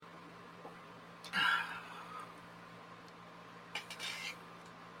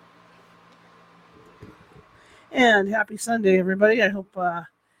And happy Sunday, everybody. I hope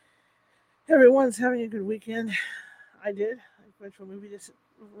everyone's having a good weekend. I did. I went to a movie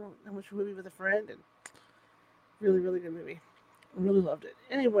with a friend, and really, really good movie. I really loved it.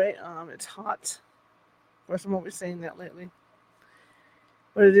 Anyway, it's hot. Of course, I'm always saying that lately,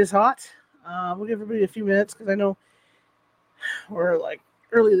 but it is hot. We'll give everybody a few minutes because I know we're like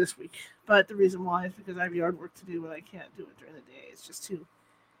early this week. But the reason why is because I have yard work to do, and I can't do it during the day. It's just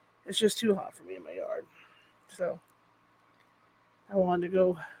too hot for me in my yard. So I wanted to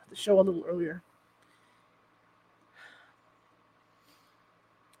go the show a little earlier.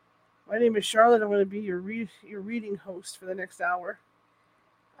 My name is Charlotte. I'm going to be your reading host for the next hour.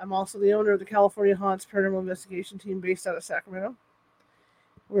 I'm also the owner of the California Haunts Paranormal Investigation Team based out of Sacramento.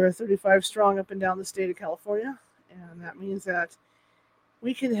 We're 35 strong up and down the state of California, and that means that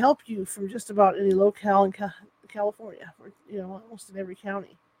we can help you from just about any locale in California, or almost in every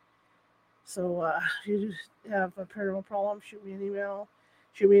county. So if you have a paranormal problem, shoot me an email.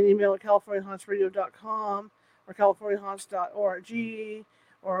 Shoot me an email at californiahauntsradio.com or californiahaunts.org,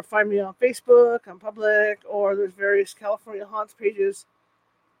 or find me on Facebook. I'm public, or there's various California Haunts pages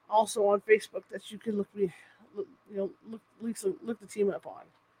also on Facebook that you can look the team up on.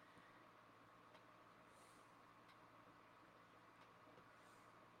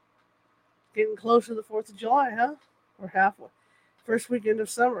 Getting close to the 4th of July, huh? We're halfway. First weekend of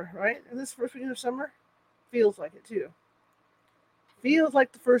summer, right? And this first weekend of summer feels like it too. Feels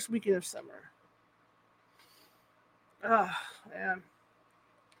like the first weekend of summer. Ah, man.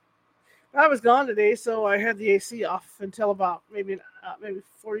 I was gone today, so I had the AC off until about maybe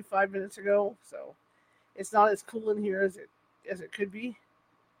 45 minutes ago. So it's not as cool in here as it could be.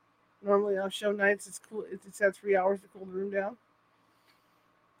 Normally on show nights, it's cool. It's had 3 hours to cool the room down,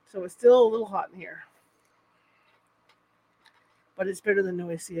 so it's still a little hot in here. But it's better than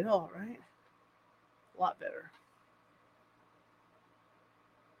no AC at all, right? A lot better.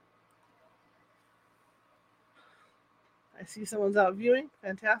 I see someone's out viewing.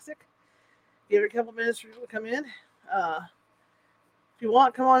 Fantastic. Give it a couple minutes for people to come in. Uh, if you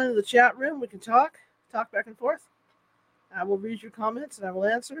want, come on into the chat room. We can talk back and forth. I will read your comments and I will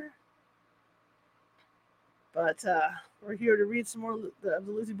answer. But we're here to read some more of the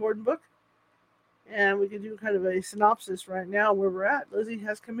Lizzie Borden book. And we can do kind of a synopsis right now where we're at. Lizzie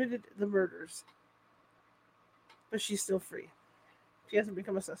has committed the murders, but she's still free. She hasn't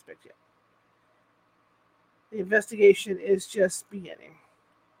become a suspect yet. The investigation is just beginning.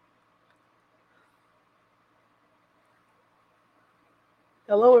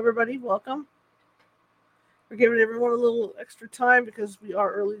 Hello, everybody. Welcome. We're giving everyone a little extra time because we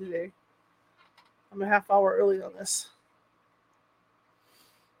are early today. I'm a half hour early on this.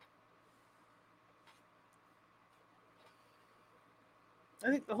 I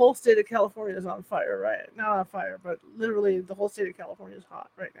think the whole state of California is on fire, right? Not on fire, but literally the whole state of California is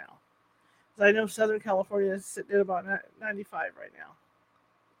hot right now. I know Southern California is sitting at about 95 right now,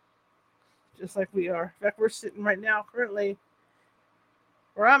 just like we are. In fact, we're sitting right now currently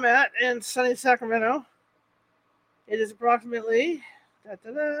where I'm at in sunny Sacramento. It is approximately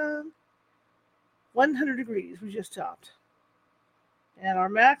 100 degrees. We just topped. And our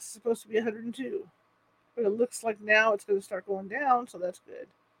max is supposed to be 102. But it looks like now it's going to start going down, so that's good.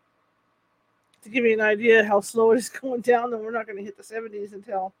 To give you an idea how slow it is going down, then we're not going to hit the 70s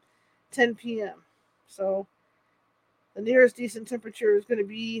until 10 p.m. So the nearest decent temperature is going to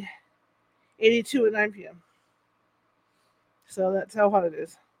be 82 at 9 p.m. So that's how hot it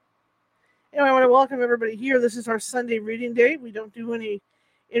is. Anyway, I want to welcome everybody here. This is our Sunday reading day. We don't do any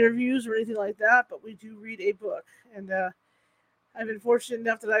interviews or anything like that, but we do read a book. And I've been fortunate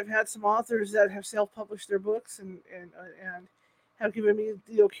enough that I've had some authors that have self-published their books and have given me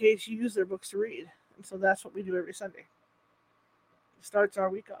the okay to use their books to read. And so that's what we do every Sunday. It starts our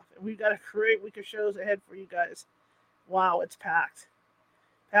week off. And we've got a great week of shows ahead for you guys. Wow, it's packed.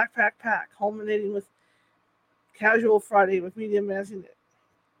 Pack, pack, pack. Culminating with Casual Friday with Medium Nancy.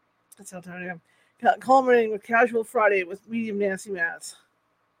 That's how tired I am. Culminating with Casual Friday with Medium Nancy Mats.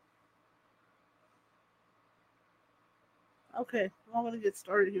 Okay, well, I'm going to get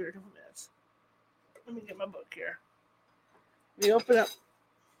started here in a couple minutes. Let me get my book here. Let me open up.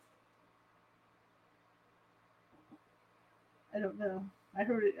 I don't know. I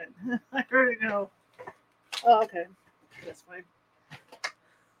heard it. I heard it go. Oh, okay. That's fine.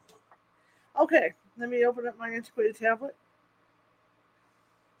 Okay, let me open up my antiquated tablet.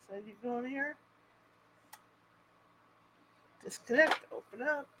 So I keep going here. Disconnect. Open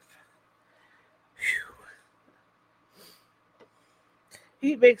up. Whew.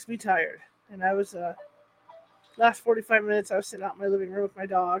 Heat makes me tired. And I was, last 45 minutes, I was sitting out in my living room with my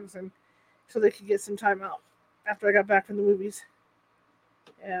dogs, and so they could get some time out. after I got back from the movies.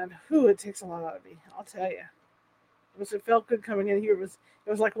 And it takes a lot out of me, I'll tell you. It felt good coming in here. It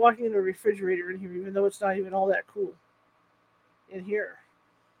was like walking into a refrigerator in here, even though it's not even all that cool in here.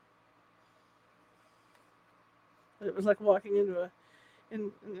 But it was like walking into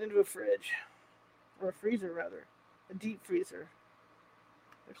a fridge, or a freezer rather, a deep freezer,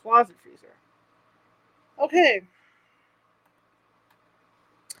 a closet freezer. Okay,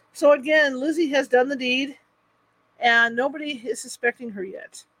 so again, Lizzie has done the deed, and nobody is suspecting her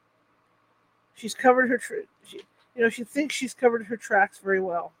yet. She's covered her she thinks she's covered her tracks very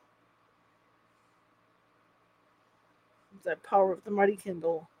well. That power of the mighty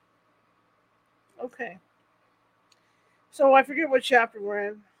Kindle. Okay. So I forget what chapter we're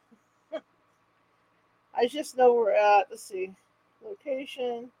in. I just know we're at, let's see,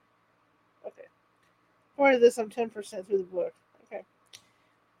 location. Okay. According to this, I'm 10% through the book. Okay.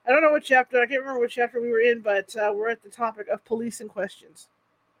 I don't know what chapter, I can't remember what chapter we were in, but we're at the topic of police and questions.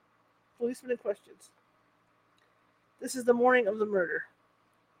 Policemen and questions. This is the morning of the murder.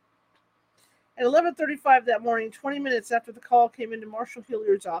 At 11:35 that morning, 20 minutes after the call came into Marshal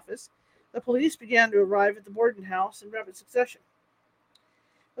Hilliard's office, the police began to arrive at the Borden house in rapid succession.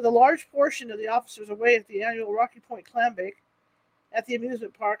 With a large portion of the officers away at the annual Rocky Point Clambake at the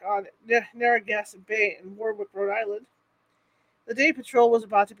amusement park on Narragansett Bay in Warwick, Rhode Island, the day patrol was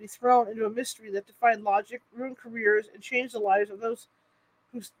about to be thrown into a mystery that defied logic, ruined careers, and changed the lives of those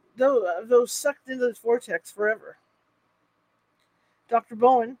sucked into this vortex forever. Dr.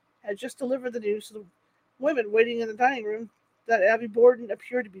 Bowen had just delivered the news to the women waiting in the dining room that Abby Borden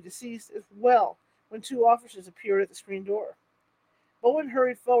appeared to be deceased as well when two officers appeared at the screen door. Bowen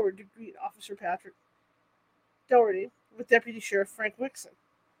hurried forward to greet Officer Patrick Doherty with Deputy Sheriff Frank Wixon.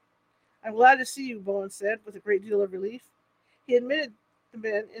 "I'm glad to see you," Bowen said, with a great deal of relief. He admitted the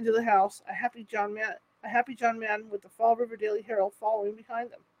men into the house, a happy John Madden with the Fall River Daily Herald following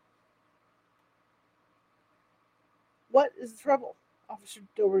behind them. "What is the trouble?" Officer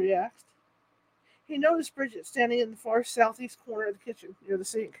Doherty asked. He noticed Bridget standing in the far southeast corner of the kitchen, near the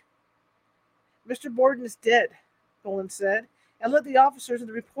sink. "Mr. Borden is dead," Bowen said, and led the officers and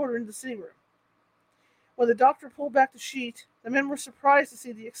the reporter into the sitting room. When the doctor pulled back the sheet, the men were surprised to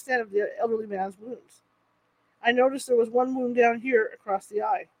see the extent of the elderly man's wounds. "I noticed there was one wound down here across the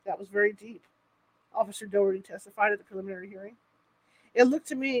eye. That was very deep," Officer Doherty testified at the preliminary hearing. "It looked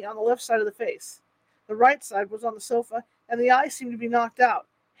to me on the left side of the face. The right side was on the sofa, and the eye seemed to be knocked out,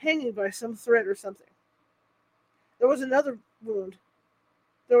 hanging by some thread or something. There was another wound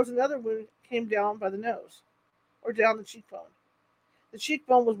came down by the nose, or down the cheekbone. The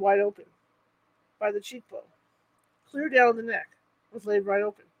cheekbone was wide open. By the cheekbone, clear down the neck, was laid right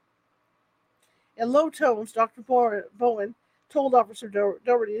open." In low tones, Dr. Bowen told Officer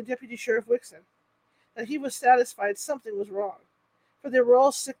Doherty and Deputy Sheriff Wixon that he was satisfied something was wrong, for they were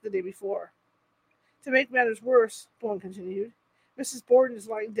all sick the day before. "To make matters worse," Bowen continued, "Mrs. Borden is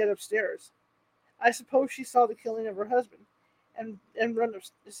lying dead upstairs. I suppose she saw the killing of her husband and run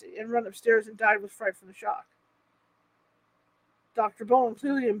upstairs and died with fright from the shock." Dr. Bowen,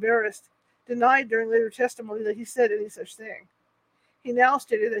 clearly embarrassed, denied during later testimony that he said any such thing. He now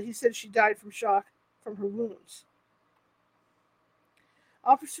stated that he said she died from shock from her wounds.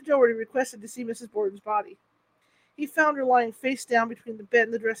 Officer Doherty requested to see Mrs. Borden's body. He found her lying face down between the bed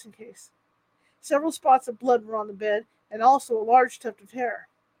and the dressing case. Several spots of blood were on the bed, and also a large tuft of hair,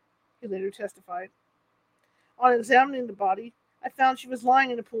 he later testified. "On examining the body, I found she was lying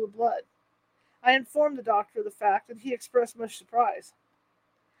in a pool of blood. I informed the doctor of the fact, and he expressed much surprise.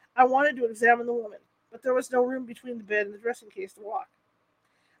 I wanted to examine the woman, but there was no room between the bed and the dressing case to walk.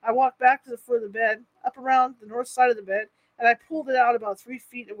 I walked back to the foot of the bed, up around the north side of the bed, and I pulled it out about 3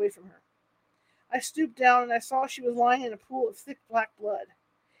 feet away from her. I stooped down, and I saw she was lying in a pool of thick black blood,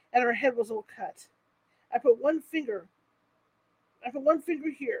 and her head was all cut. I put one finger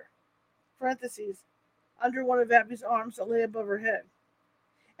here, parentheses, under one of Abby's arms that lay above her head,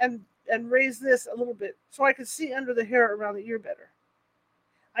 and raised this a little bit so I could see under the hair around the ear better.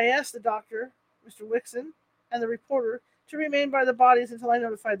 I asked the doctor, Mr. Wixon, and the reporter to remain by the bodies until I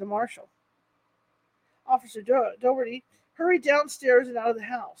notified the marshal." Officer Doherty hurried downstairs and out of the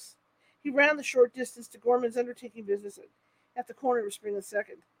house. He ran the short distance to Gorman's undertaking business at the corner of Spring and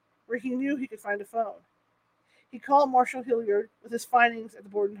Second, where he knew he could find a phone. He called Marshal Hilliard with his findings at the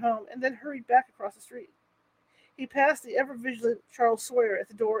Borden home, and then hurried back across the street. He passed the ever-vigilant Charles Sawyer at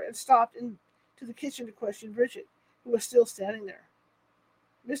the door and stopped into the kitchen to question Bridget, who was still standing there.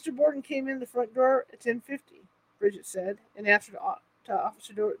 "Mr. Borden came in the front door at 10:50, Bridget said, in answer to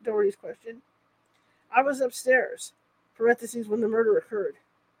Officer Doherty's question. "I was upstairs, parentheses, when the murder occurred."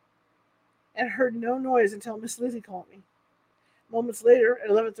 and heard no noise until Miss Lizzie called me. Moments later, at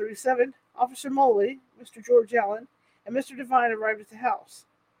 11:37, Officer Moley, Mr. George Allen, and Mr. Devine arrived at the house.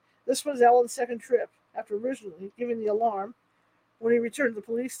 This was Allen's second trip, after originally giving the alarm when he returned to the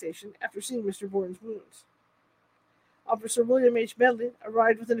police station after seeing Mr. Borden's wounds. Officer William H. Medley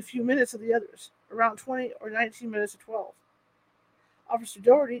arrived within a few minutes of the others, around 20 or 19 minutes of 12. Officer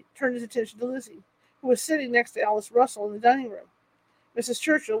Doherty turned his attention to Lizzie, who was sitting next to Alice Russell in the dining room. Mrs.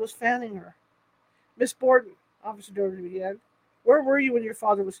 Churchill was fanning her. "Miss Borden," Officer Doherty began, "where were you when your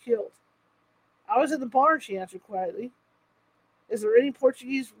father was killed?" "I was in the barn," she answered quietly. "Is there any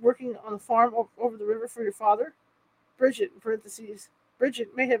Portuguese working on the farm over the river for your father?" Bridget, in parentheses,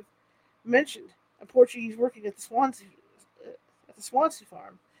 Bridget may have mentioned a Portuguese working at the Swansea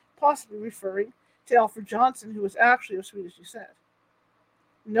farm, possibly referring to Alfred Johnson, who was actually of Swedish descent.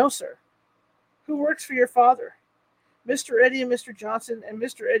 "No, sir." "Who works for your father?" "Mr. Eddy and Mr. Johnson, and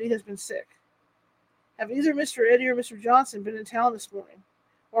Mr. Eddy has been sick." "Have either Mr. Eddy or Mr. Johnson been in town this morning,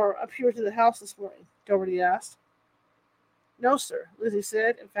 or up here to the house this morning?" Doherty asked. "No, sir," Lizzie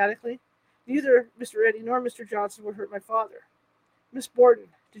said emphatically. "Neither Mr. Eddy nor Mr. Johnson would hurt my father." "Miss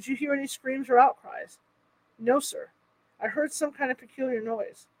Borden, did you hear any screams or outcries?" "No, sir. I heard some kind of peculiar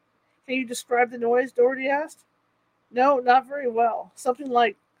noise." "Can you describe the noise?" Doherty asked. "No, not very well. Something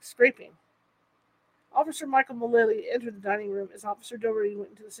like scraping." Officer Michael Mullally entered the dining room as Officer Doherty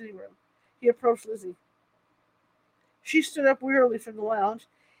went into the sitting room. He approached Lizzie. She stood up wearily from the lounge,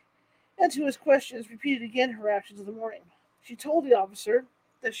 and to his questions repeated again her actions of the morning. She told the officer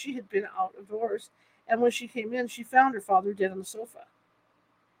that she had been out of doors, and when she came in, she found her father dead on the sofa.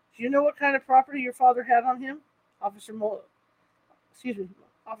 "Do you know what kind of property your father had on him?" Officer Moley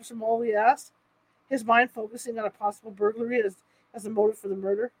asked, his mind focusing on a possible burglary as a motive for the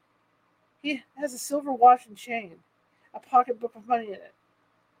murder. "He has a silver watch and chain, a pocketbook of money in it,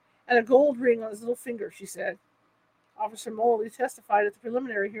 and a gold ring on his little finger," she said. Officer Moley testified at the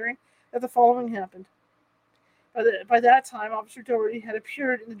preliminary hearing that the following happened. By that time, Officer Doherty had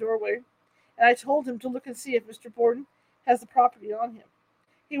appeared in the doorway, and I told him to look and see if Mr. Borden has the property on him.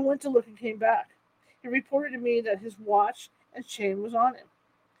 He went to look and came back. He reported to me that his watch and chain was on him.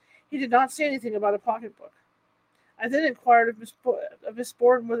 He did not say anything about a pocketbook. I then inquired of Miss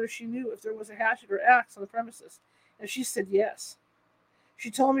Borden whether she knew if there was a hatchet or axe on the premises, and she said yes.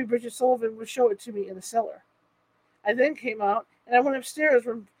 She told me Bridget Sullivan would show it to me in the cellar. I then came out, and I went upstairs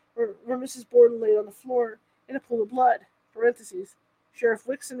where Mrs. Borden lay on the floor in a pool of blood. Parentheses. Sheriff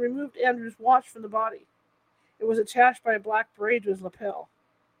Wixon removed Andrew's watch from the body. It was attached by a black braid to his lapel.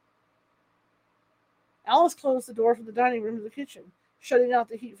 Alice closed the door from the dining room to the kitchen, shutting out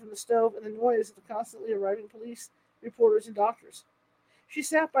the heat from the stove and the noise of the constantly arriving police, reporters, and doctors. She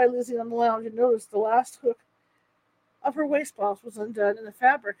sat by Lizzie on the lounge and noticed the last hook of her waist blouse was undone and the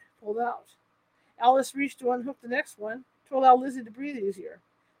fabric pulled out. Alice reached to unhook the next one to allow Lizzie to breathe easier.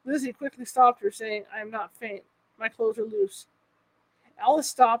 Lizzie quickly stopped her, saying, "I am not faint. My clothes are loose." Alice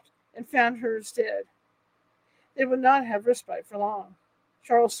stopped and fanned her instead. They would not have respite for long.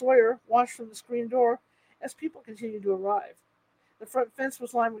 Charles Sawyer watched from the screen door as people continued to arrive. The front fence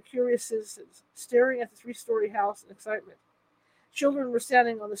was lined with curious citizens, staring at the three-story house in excitement. Children were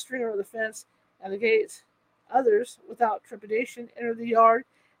standing on the stringer of the fence and the gates. Others, without trepidation, entered the yard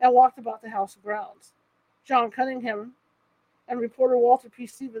and walked about the house and grounds. John Cunningham and reporter Walter P.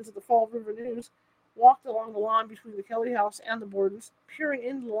 Stevens of the Fall River News walked along the lawn between the Kelly house and the Bordens, peering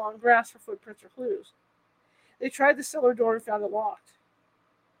into the long grass for footprints or clues. They tried the cellar door and found it locked.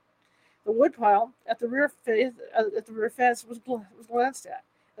 The woodpile at the rear fence was glanced at,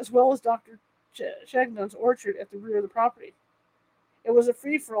 as well as Dr. Chagnon's orchard at the rear of the property. It was a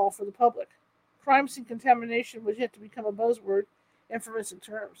free-for-all for the public. Crime scene contamination was yet to become a buzzword in forensic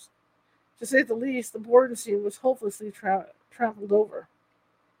terms. To say the least, the Borden scene was hopelessly trampled over.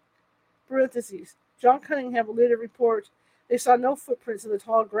 Parentheses. John Cunningham will later report they saw no footprints in the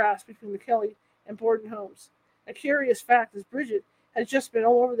tall grass between the Kelly and Borden homes. A curious fact is Bridget had just been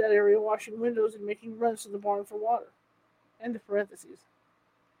all over that area washing windows and making runs to the barn for water. End of parentheses.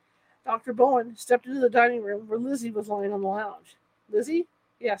 Dr. Bowen stepped into the dining room where Lizzie was lying on the lounge. "Lizzie?"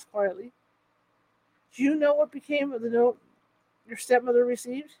 he asked quietly. "Do you know what became of the note your stepmother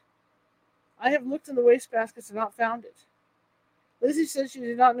received?" "I have looked in the wastebaskets and not found it." Lizzie said she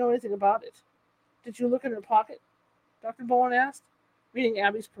did not know anything about it. "Did you look in her pocket?" Dr. Bowen asked, meaning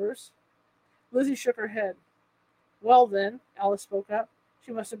Abby's purse. Lizzie shook her head. "Well, then," Alice spoke up,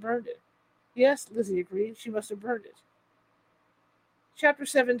 "she must have burned it." "Yes," Lizzie agreed, "she must have burned it." Chapter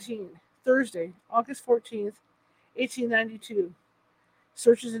 17, Thursday, August 14th, 1892.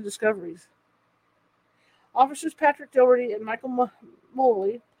 Searches and Discoveries. Officers Patrick Doherty and Michael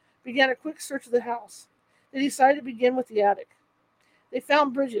Moley began a quick search of the house. They decided to begin with the attic. They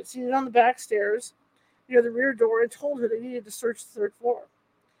found Bridget seated on the back stairs near the rear door and told her they needed to search the third floor.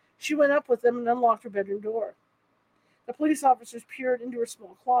 She went up with them and unlocked her bedroom door. The police officers peered into her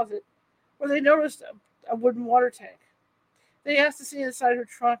small closet, where they noticed a wooden water tank. They asked to see inside her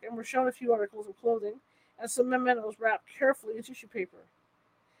trunk and were shown a few articles of clothing and some mementos wrapped carefully in tissue paper.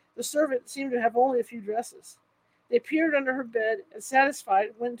 The servant seemed to have only a few dresses. They peered under her bed and,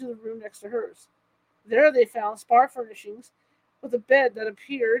 satisfied, went into the room next to hers. There they found spare furnishings with a bed that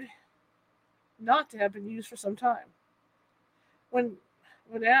appeared not to have been used for some time. When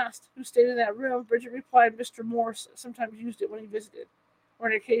asked who stayed in that room, Bridget replied Mr. Morse sometimes used it when he visited, or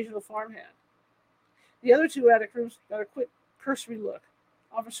an occasional farmhand. The other two attic rooms got a quick, cursory look.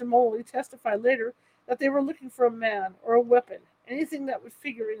 Officer Moley testified later that they were looking for a man or a weapon, anything that would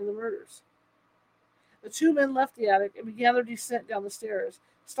figure in the murders. The two men left the attic and began their descent down the stairs.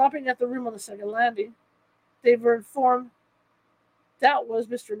 Stopping at the room on the second landing, they were informed that was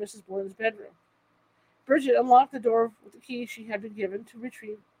Mr. and Mrs. Borden's bedroom. Bridget unlocked the door with the key she had been given to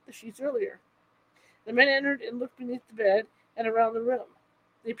retrieve the sheets earlier. The men entered and looked beneath the bed and around the room.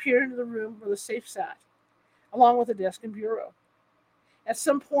 They peered into the room where the safe sat, along with a desk and bureau. At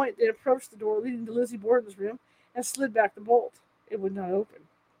some point, they approached the door leading to Lizzie Borden's room and slid back the bolt. It would not open.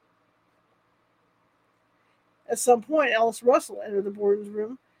 At some point, Alice Russell entered the Borden's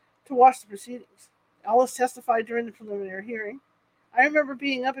room to watch the proceedings. Alice testified during the preliminary hearing. I remember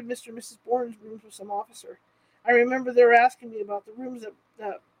being up in Mr. and Mrs. Borden's rooms with some officer. I remember they were asking me about the rooms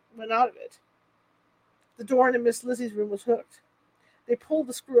that went out of it. The door into Miss Lizzie's room was hooked. They pulled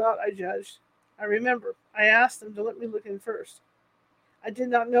the screw out, I judged. I remember. I asked them to let me look in first. I did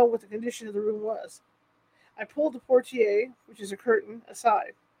not know what the condition of the room was. I pulled the portiere, which is a curtain,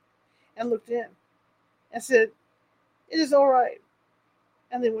 aside, and looked in, and said, "It is all right."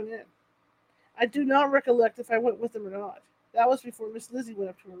 And they went in. I do not recollect if I went with them or not. That was before Miss Lizzie went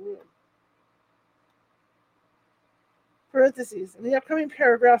up to her room. Parentheses. In the upcoming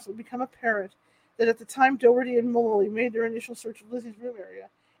paragraphs, it will become apparent that at the time Doherty and Moley made their initial search of Lizzie's room area,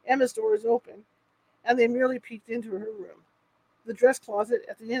 Emma's door is open, and they merely peeked into her room. The dress closet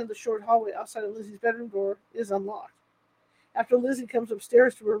at the end of the short hallway outside of Lizzie's bedroom door is unlocked. After Lizzie comes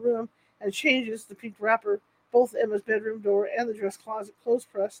upstairs to her room and changes the pink wrapper, both Emma's bedroom door and the dress closet clothes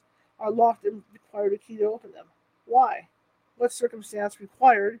press are locked and required a key to open them. Why? What circumstance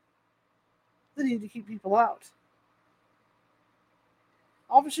required the need to keep people out?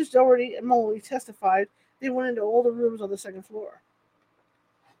 Officers Doherty and Moley testified they went into all the rooms on the second floor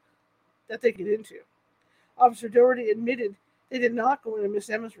that they could get into. Officer Doherty admitted they did not go into Miss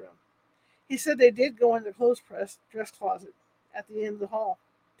Emma's room. He said they did go into the clothes press dress closet at the end of the hall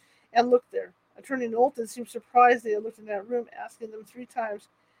and looked there. Attorney Knowlton seemed surprised they had looked in that room, asking them 3 times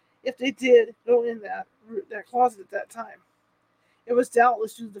if they did go in that closet at that time. It was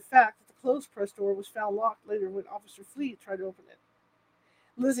doubtless due to the fact that the clothes press door was found locked later when Officer Fleet tried to open it.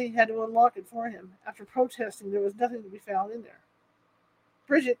 Lizzie had to unlock it for him. After protesting, there was nothing to be found in there.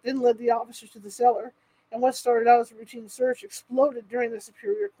 Bridget then led the officers to the cellar, and what started out as a routine search exploded during the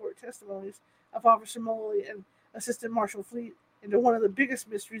Superior Court testimonies of Officer Moley and Assistant Marshal Fleet into one of the biggest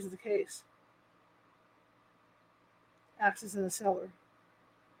mysteries of the case. Access in the cellar.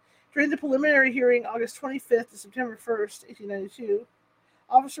 During the preliminary hearing, August 25th to September 1st, 1892,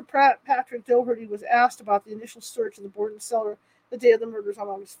 Officer Patrick Doherty was asked about the initial search of the Borden cellar the day of the murders on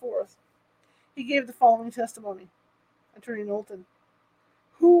August 4th. He gave the following testimony. Attorney Knowlton: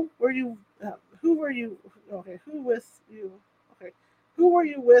 Who were you with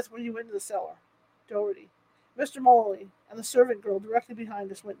when you went to the cellar? Doherty: Mr. Moley and the servant girl directly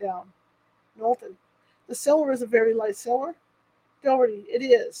behind us went down. Knowlton: The cellar is a very light cellar? Doherty: It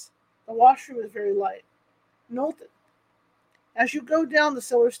is. The washroom is very light. Knowlton: As you go down the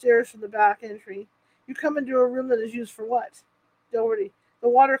cellar stairs from the back entry, you come into a room that is used for what? Doherty: The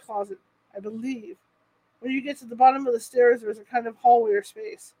water closet, I believe. When you get to the bottom of the stairs, there is a kind of hallway or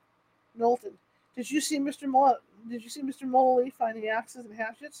space. Knowlton: Did you see Mr. Moley find the axes and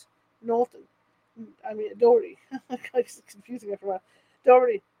hatchets? Doherty. It's confusing after a while.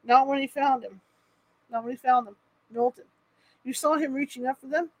 Doherty: Not when he found them. Knowlton: You saw him reaching up for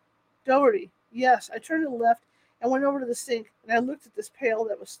them? Doherty: Yes, I turned to the left and went over to the sink, and I looked at this pail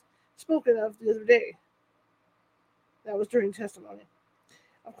that was spoken of the other day. That was during testimony.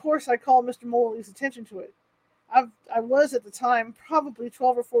 Of course, I called Mr. Moley's attention to it. I was at the time probably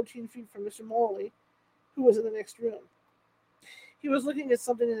 12 or 14 feet from Mr. Moley, who was in the next room. He was looking at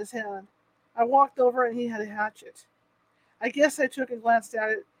something in his hand. I walked over and he had a hatchet. I guess I took and glanced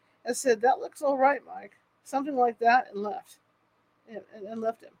at it and said, "That looks all right, Mike." Something like that, and left. And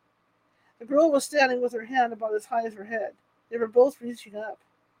left him. The girl was standing with her hand about as high as her head. They were both reaching up.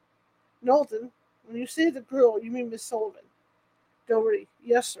 Knowlton, when you say the girl, you mean Miss Sullivan. Doherty,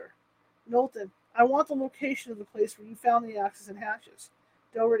 yes, sir. Knowlton, I want the location of the place where you found the axes and hatchets.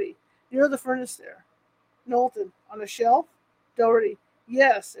 Doherty, near the furnace there. Knowlton, on a shelf? Doherty,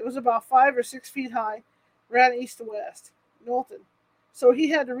 yes, it was about 5 or 6 feet high, ran east to west. Knowlton, so he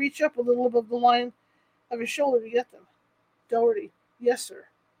had to reach up a little above the line of his shoulder to get them. Doherty, yes, sir.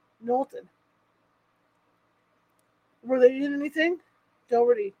 Knowlton, were they in anything?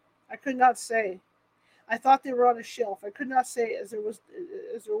 Doherty, I could not say. I thought they were on a shelf. I could not say as there was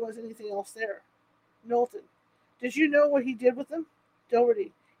anything else there. Knowlton, did you know what he did with them?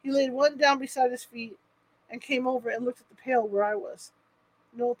 Doherty, he laid one down beside his feet and came over and looked at the pail where I was.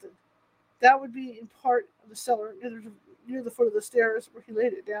 Knowlton, that would be in part of the cellar near the foot of the stairs where he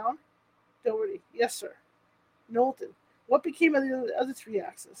laid it down. Doherty, yes, sir. Knowlton, what became of the other 3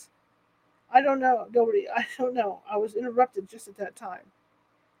 axes? I don't know, Doherty, I don't know. I was interrupted just at that time.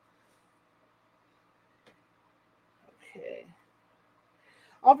 Okay.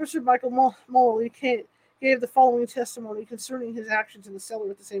 Officer Michael Mullally gave the following testimony concerning his actions in the cellar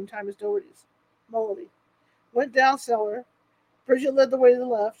at the same time as Doherty's. Mullally, went down cellar. Bridget led the way to the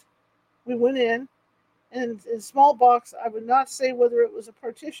left. We went in, and in a small box, I would not say whether it was a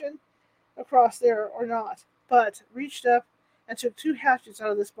partition across there or not, but reached up and took 2 hatchets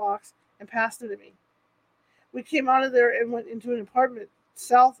out of this box and passed them to me. We came out of there and went into an apartment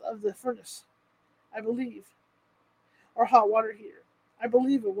south of the furnace, I believe, or hot water heater. I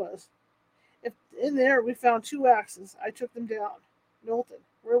believe it was. If in there we found 2 axes, I took them down. Knowlton,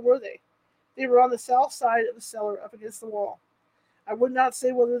 where were they? They were on the south side of the cellar up against the wall. I would not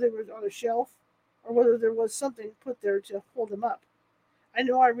say whether they were on a shelf or whether there was something put there to hold them up. I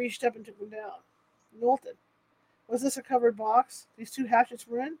know I reached up and took them down. Knowlton, was this a covered box these 2 hatchets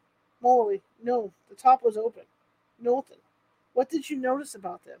were in? Mullally, no, the top was open. Knowlton, what did you notice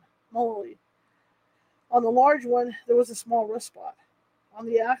about them? Mullally, on the large one there was a small rust spot. On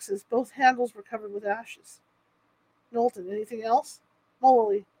the axes, both handles were covered with ashes. Knowlton, anything else?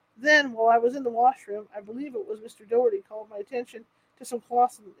 Mullally, then, while I was in the washroom, I believe it was Mr. Doherty called my attention to some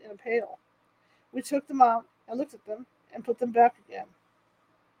cloths in a pail. We took them out and looked at them and put them back again.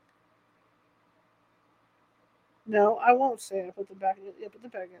 No, I won't say I put them back again. Yeah, put them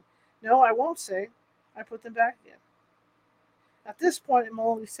back again. No, I won't say I put them back again. At this point in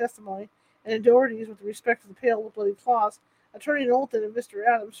Mullally's testimony, and in Doherty's with respect to the pail with bloody cloths, Attorney Knowlton and Mr.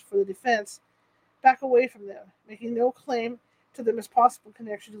 Adams, for the defense, back away from them, making no claim to them as possible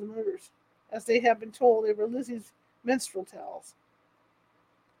connection to the murders. As they have been told, they were Lizzie's menstrual towels.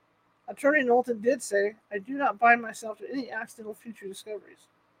 Attorney Knowlton did say, I do not bind myself to any accidental future discoveries.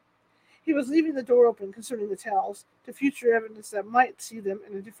 He was leaving the door open concerning the towels to future evidence that might see them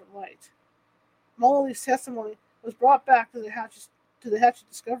in a different light. Mullally's testimony was brought back to the hatchet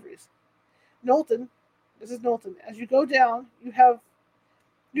discoveries. Knowlton, this is Knowlton, as you go down, you have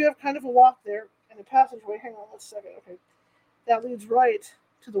kind of a walk there and a passageway. Hang on 1 second, okay. That leads right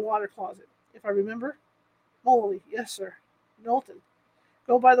to the water closet, if I remember. Mullally, yes, sir. Knowlton,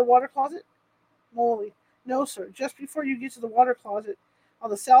 go by the water closet? Mullally, no, sir. Just before you get to the water closet, on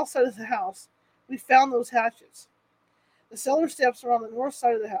the south side of the house, we found those hatchets. The cellar steps are on the north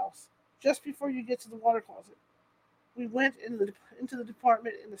side of the house, just before you get to the water closet. We went into the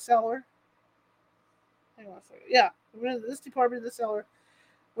department in the cellar. Hang on a second. Yeah, we went into this department in the cellar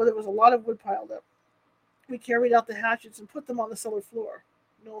where there was a lot of wood piled up. We carried out the hatchets and put them on the cellar floor.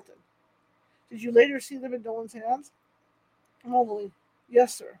 Knowlton, did you later see them in Dolan's hands? Mullally,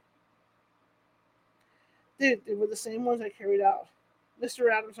 yes, sir. They were the same ones I carried out.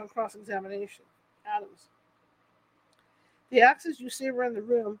 Mr. Adams on cross-examination. Adams, the axes you say were in the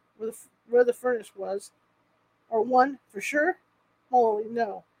room where the furnace was, are one for sure? Mullally,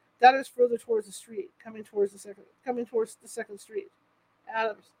 no. That is further towards the street, coming towards the second street.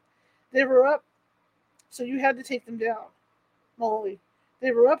 Adams, they were up, so you had to take them down. Mullally,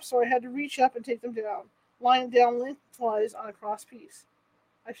 they were up, so I had to reach up and take them down, lying down lengthwise on a cross piece,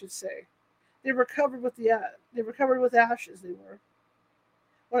 I should say. They were covered with ashes. They were.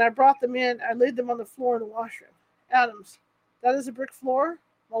 When I brought them in, I laid them on the floor in the washroom. Adams, that is a brick floor?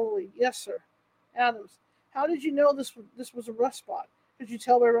 Mullally, yes, sir. Adams, how did you know this was a rust spot? Could you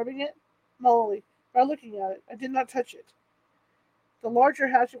tell by rubbing it? Mullally, by looking at it. I did not touch it. The larger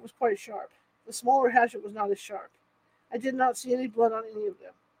hatchet was quite sharp. The smaller hatchet was not as sharp. I did not see any blood on any of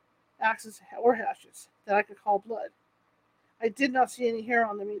them, axes or hatchets, that I could call blood. I did not see any hair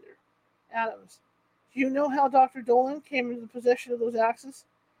on them either. Adams, do you know how Dr. Dolan came into possession of those axes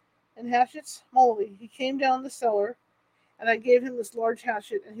and hatchets? Mullally, he came down the cellar, and I gave him this large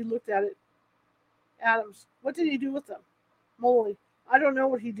hatchet, and he looked at it Adams. What did he do with them? Moley. I don't know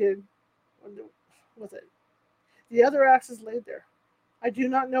what he did with it. The other axes laid there. I do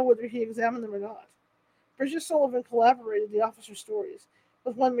not know whether he examined them or not. Bridget Sullivan corroborated the officer's stories,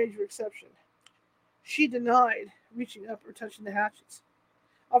 with one major exception. She denied reaching up or touching the hatchets.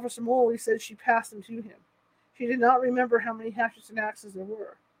 Officer Moley said she passed them to him. She did not remember how many hatchets and axes there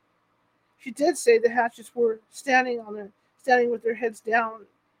were. She did say the hatchets were standing with their heads down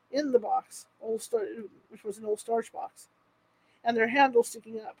in the box, which was an old starch box, and their handles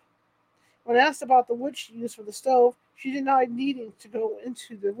sticking up. When asked about the wood she used for the stove, she denied needing to go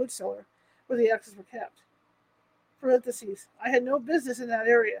into the wood cellar where the axes were kept. Parentheses. I had no business in that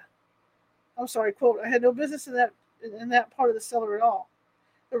area. I'm sorry, quote, I had no business in that part of the cellar at all.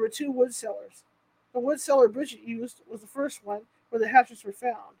 There were two wood cellars. The wood cellar Bridget used was the first one where the hatchets were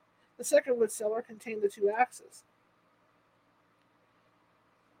found. The second wood cellar contained the two axes.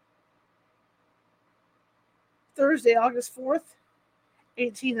 Thursday, August 4th,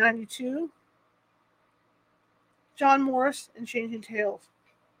 1892. John Morris and Changing Tales.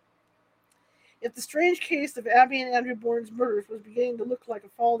 If the strange case of Abby and Andrew Borden's murders was beginning to look like a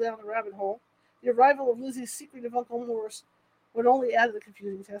fall down the rabbit hole, the arrival of Lizzie's secretive Uncle Morris would only add to the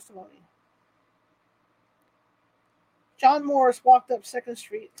confusing testimony. John Morris walked up 2nd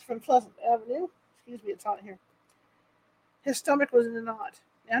Street from Pleasant Avenue. Excuse me, it's hot here. His stomach was in a knot.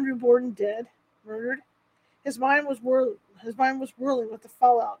 Andrew Borden dead, murdered. His mind was whirling with the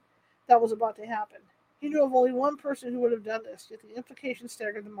fallout that was about to happen. He knew of only one person who would have done this, yet the implication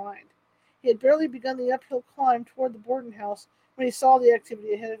staggered the mind. He had barely begun the uphill climb toward the Borden house when he saw the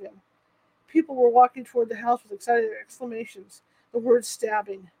activity ahead of him. People were walking toward the house with excited exclamations. The words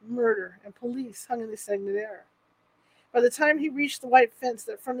stabbing, murder, and police hung in the stagnant air. By the time he reached the white fence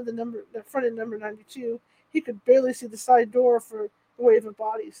that fronted number 92, he could barely see the side door for the wave of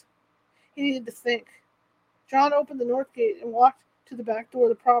bodies. He needed to think. John opened the north gate and walked to the back door of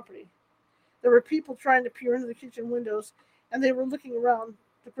the property. There were people trying to peer into the kitchen windows, and they were looking around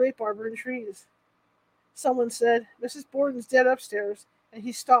the grape arbor and trees. Someone said, Mrs. Borden's dead upstairs, and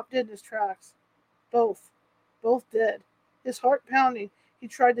he stopped dead in his tracks. Both dead. His heart pounding, he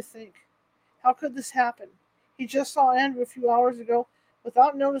tried to think. How could this happen? He just saw Andrew a few hours ago.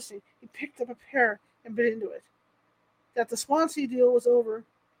 Without noticing, he picked up a pear and bit into it. That the Swansea deal was over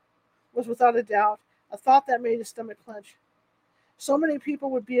was without a doubt a thought that made his stomach clench. So many people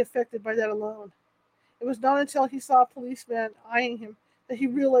would be affected by that alone. It was not until he saw a policeman eyeing him that he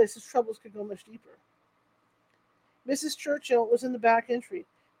realized his troubles could go much deeper. Mrs. Churchill was in the back entry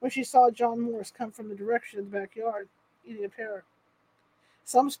when she saw John Morris come from the direction of the backyard, eating a pear.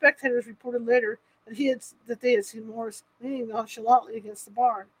 Some spectators reported later that they had seen Morris leaning nonchalantly against the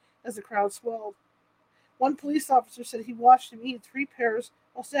barn as the crowd swelled. One police officer said he watched him eat 3 pears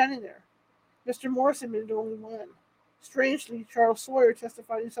while standing there. Mr. Morris admitted only one. Strangely, Charles Sawyer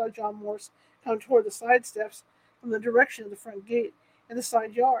testified he saw John Morris come toward the side steps from the direction of the front gate in the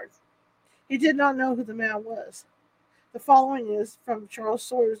side yard. He did not know who the man was. The following is from Charles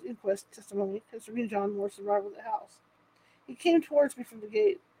Sawyer's inquest testimony concerning John Morris' arrival at the house. He came towards me from the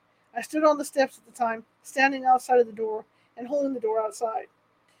gate. I stood on the steps at the time, standing outside of the door and holding the door outside.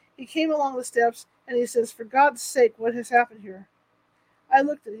 He came along the steps and he says, "For God's sake, what has happened here?" I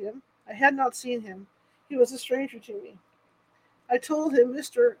looked at him. I had not seen him. He was a stranger to me. I told him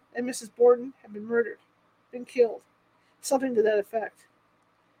Mr. and Mrs. Borden had been murdered, been killed, something to that effect.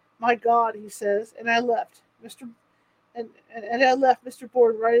 "My God," he says, and I left Mr.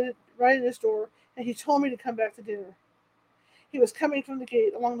 Borden right at his door, and he told me to come back to dinner. He was coming from the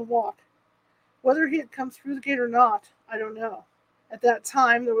gate along the walk. Whether he had come through the gate or not, I don't know. At that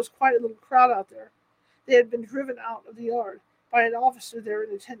time, there was quite a little crowd out there. They had been driven out of the yard by an officer there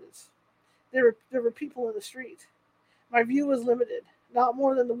in attendance. There were people in the street. My view was limited, not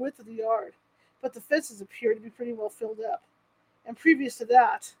more than the width of the yard, but the fences appeared to be pretty well filled up. And previous to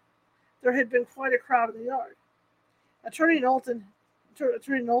that, there had been quite a crowd in the yard. Attorney Knowlton,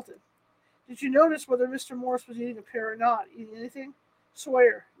 did you notice whether Mr. Morris was eating a pear or not? Eating anything?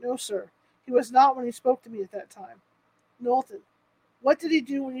 Sawyer, no, sir. He was not when he spoke to me at that time. Knowlton, what did he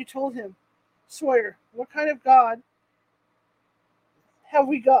do when you told him? Sawyer, what kind of God have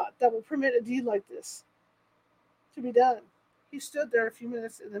we got that will permit a deed like this to be done? He stood there a few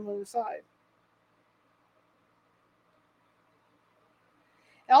minutes and then went aside.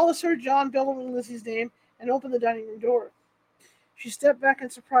 Alice heard John bellowing Lizzie's name and opened the dining room door. She stepped back in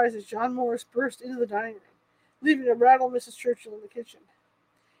surprise as John Morris burst into the dining room, leaving a rattled Mrs. Churchill in the kitchen.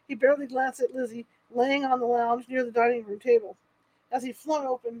 He barely glanced at Lizzie, laying on the lounge near the dining room table, as he flung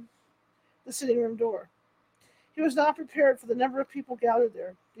open the sitting room door. He was not prepared for the number of people gathered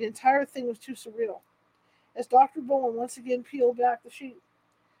there. The entire thing was too surreal. As Dr. Bowen once again peeled back the sheet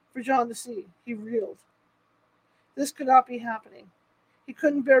for John to see, he reeled. This could not be happening. He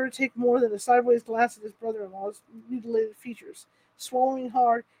couldn't bear to take more than a sideways glance at his brother-in-law's mutilated features. Swallowing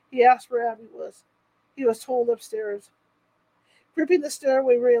hard, he asked where Abby was. He was told upstairs. Gripping the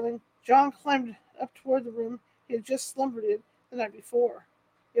stairway railing, John climbed up toward the room he had just slumbered in the night before.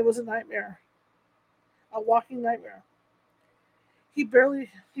 It was a nightmare. A walking nightmare. He barely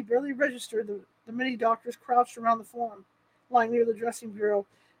registered the many doctors crouched around the form, lying near the dressing bureau,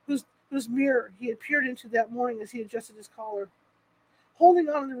 whose mirror he had peered into that morning as he adjusted his collar. Holding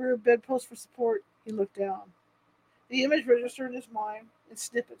on to the rear bedpost for support, he looked down. The image registered in his mind in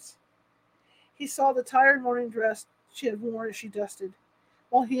snippets. He saw the tired morning dress she had worn as she dusted,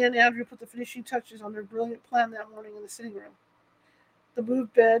 while he and Andrew put the finishing touches on their brilliant plan that morning in the sitting room. The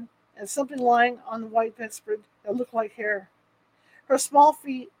moved bed, and something lying on the white bedspread that looked like hair. Her small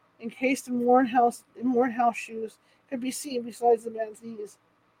feet, encased in worn house shoes, could be seen beside the man's knees,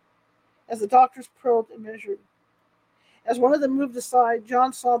 as the doctors probed and measured. As one of them moved aside,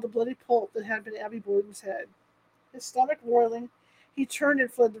 John saw the bloody pulp that had been Abby Borden's head. His stomach roiling, he turned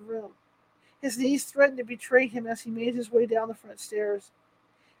and fled the room. His knees threatened to betray him as he made his way down the front stairs.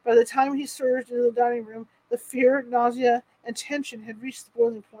 By the time he surged into the dining room, the fear, nausea, and tension had reached the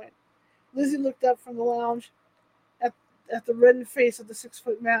boiling point. Lizzie looked up from the lounge at the reddened face of the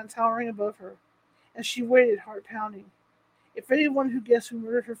 6-foot man towering above her, and she waited, heart pounding. If anyone who guessed who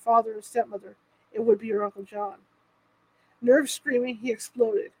murdered her father and stepmother, it would be her Uncle John. Nerves screaming, he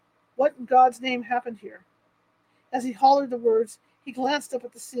exploded. What in God's name happened here? As he hollered the words, he glanced up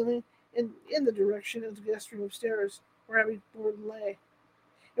at the ceiling in the direction of the guest room upstairs, where Abby Borden lay.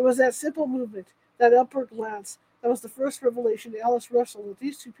 It was that simple movement, that upward glance, that was the first revelation to Alice Russell that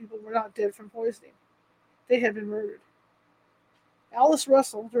these two people were not dead from poisoning. They had been murdered. Alice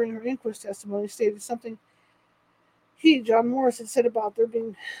Russell, during her inquest testimony, stated something he, John Morris, had said about their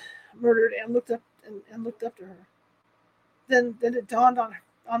being murdered, and looked up to her. Then it dawned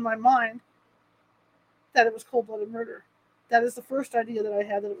on my mind that it was cold-blooded murder. That is the first idea that I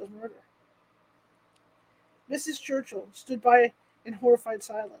had that it was murder. Mrs. Churchill stood by in horrified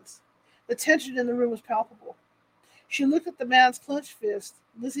silence. The tension in the room was palpable. She looked at the man's clenched fist,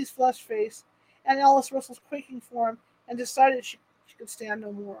 Lizzie's flushed face, and Alice Russell's quaking form, and decided she could stand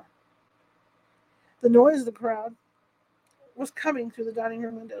no more. The noise of the crowd was coming through the dining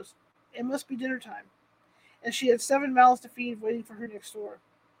room windows. It must be dinner time, and she had 7 mouths to feed waiting for her next door.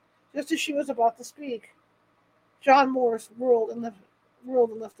 Just as she was about to speak, John Morris whirled and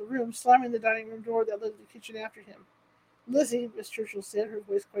left the room, slamming the dining room door that led to the kitchen after him. Lizzie, Miss Churchill said, her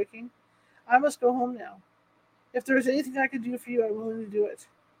voice quaking, I must go home now. If there is anything I can do for you, I am willing to do it.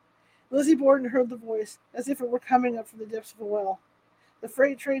 Lizzie Borden heard the voice, as if it were coming up from the depths of a well. The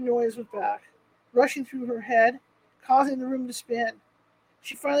freight train noise was back, rushing through her head, causing the room to spin.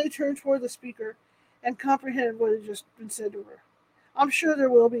 She finally turned toward the speaker and comprehended what had just been said to her. I'm sure there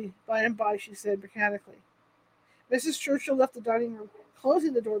will be, by and by, she said mechanically. Mrs. Churchill left the dining room,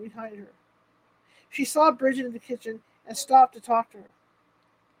 closing the door behind her. She saw Bridget in the kitchen and stopped to talk to her.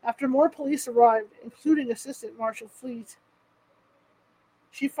 After more police arrived, including Assistant Marshal Fleet,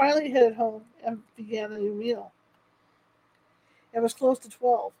 she finally headed home and began a new meal. It was close to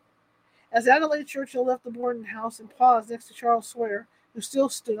 12. As Adelaide Churchill left the Borden house and paused next to Charles Sawyer, who still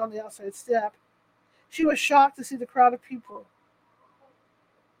stood on the outside step, she was shocked to see the crowd of people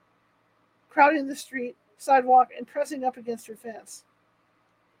crowding the street, sidewalk, and pressing up against her fence.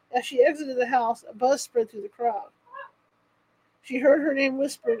 As she exited the house, a buzz spread through the crowd. She heard her name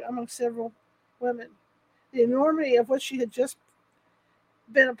whispered among several women. The enormity of what she had just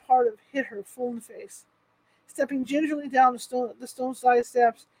been a part of hit her full in the face. Stepping gingerly down the stone-sided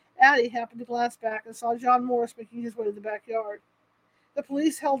steps, Addie happened to glance back and saw John Morris making his way to the backyard. The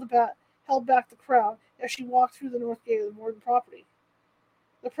police held back the crowd as she walked through the north gate of the Borden property.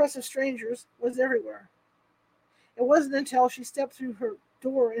 The press of strangers was everywhere. It wasn't until she stepped through her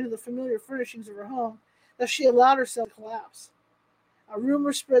door into the familiar furnishings of her home that she allowed herself to collapse. A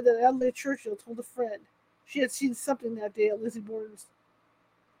rumor spread that Adelaide Churchill told a friend she had seen something that day at Lizzie Borden's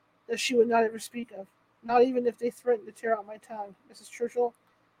that she would not ever speak of, not even if they threatened to tear out my tongue. Mrs.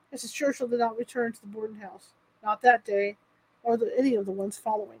 Churchill did not return to the Borden house, not that day, or any of the ones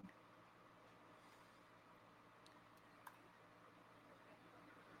following.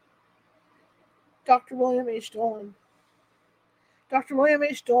 Dr. William H. Dolan. Dr. William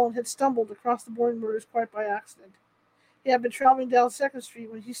H. Dolan had stumbled across the Borden murders quite by accident. He had been traveling down 2nd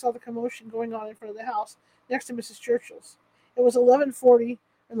Street when he saw the commotion going on in front of the house next to Mrs. Churchill's. It was 11:40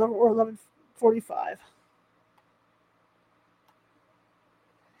 or 11:45.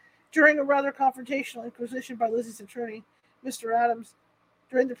 During a rather confrontational inquisition by Lizzie's attorney, Mr. Adams,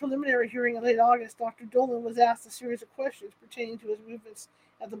 during the preliminary hearing in late August, Dr. Dolan was asked a series of questions pertaining to his movements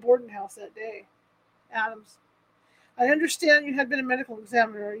at the Borden house that day. Adams: I understand you had been a medical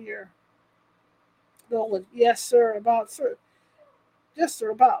examiner a year. Dolan: Yes, sir. Yes,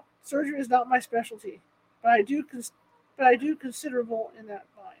 sir. About surgery is not my specialty, but I do considerable in that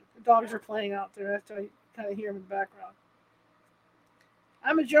line. The dogs are playing out there. That's how you kind of hear them in the background.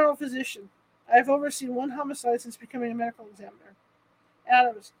 I'm a general physician. I have overseen one homicide since becoming a medical examiner.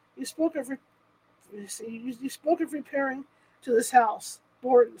 Adams: You spoke of repairing to this house,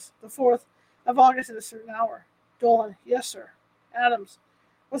 Borden's, the 4th of August at a certain hour. Dolan: Yes, sir. Adams: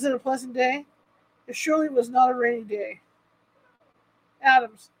 Was it a pleasant day? It surely was not a rainy day.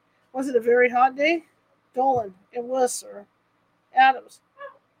 Adams: Was it a very hot day? Dolan: It was, sir. Adams: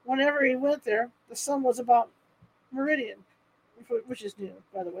 Whenever he went there, the sun was about meridian, which is new,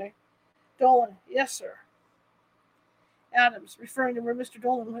 by the way. Dolan: Yes, sir. Adams, referring to where Mr.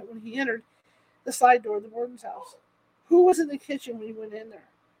 Dolan went when he entered the side door of the Borden's house. Who was in the kitchen when he went in there?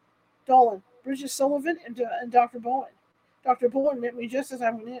 Dolan: Bridget Sullivan and Dr. Bowen. Dr. Bowen met me just as I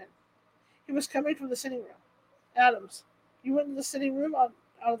went in. He was coming from the sitting room. Adams: You went into the sitting room out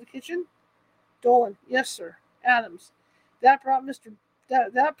of the kitchen? Dolan: Yes, sir. Adams: That brought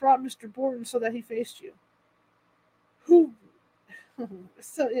Mr. Borden so that he faced you. Who?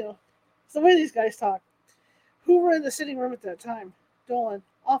 So it's the way these guys talk. Who were in the sitting room at that time? Dolan: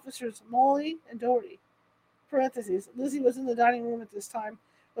 Officers Molly and Doherty. Parentheses. Lizzie was in the dining room at this time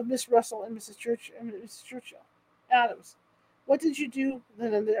with Miss Russell and Mrs. Churchill. Adams: What did you do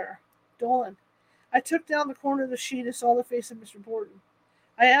then and there? Dolan: I took down the corner of the sheet and saw the face of Mr. Borden.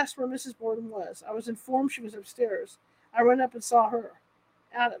 I asked where Mrs. Borden was. I was informed she was upstairs. I went up and saw her.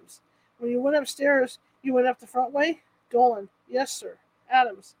 Adams: When you went upstairs, you went up the front way? Dolan: Yes, sir.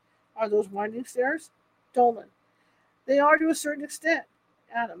 Adams: Are those winding stairs? Dolan: They are to a certain extent.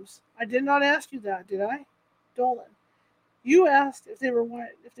 Adams: I did not ask you that, did I? Dolan: You asked if they were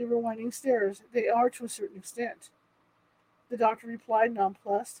winding stairs. They are to a certain extent. The doctor replied,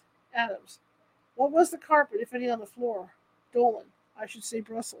 nonplussed. Adams: What was the carpet, if any, on the floor? Dolan: I should say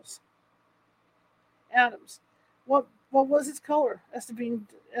Brussels. Adams: What was its color, as to being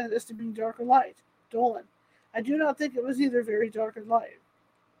dark or light? Dolan: I do not think it was either very dark or light.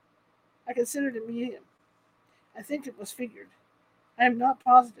 I considered it medium. I think it was figured. I am not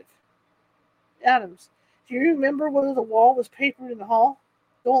positive. Adams: Do you remember whether the wall was papered in the hall?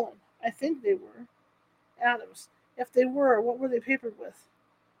 Dolan: I think they were. Adams: If they were, what were they papered with?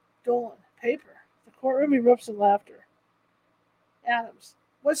 Dolan: Paper. The courtroom erupts in laughter. Adams: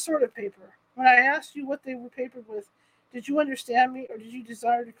 What sort of paper? When I asked you what they were papered with, did you understand me, or did you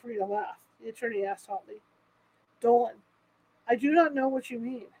desire to create a laugh? The attorney asked hotly. Dolan: I do not know what you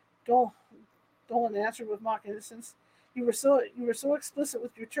mean. Dolan answered with mock innocence. You were so explicit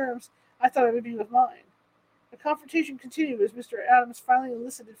with your terms, I thought I would be with mine. The confrontation continued as Mr. Adams finally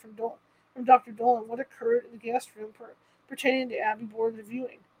elicited from Dr. Dolan what occurred in the guest room pertaining to Abby Borden's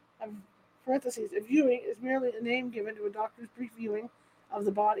viewing. Parentheses, a viewing is merely a name given to a doctor's brief viewing of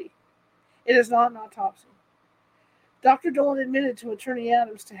the body. It is not an autopsy. Dr. Dolan admitted to Attorney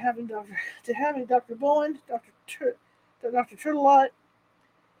Adams to having Dr. Bowen, Dr. Turtelot,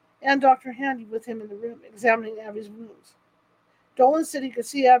 and Dr. Handy with him in the room, examining Abby's wounds. Dolan said he could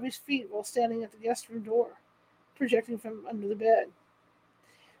see Abby's feet while standing at the guest room door, projecting from under the bed.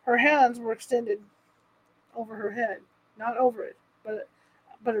 Her hands were extended over her head, not over it, but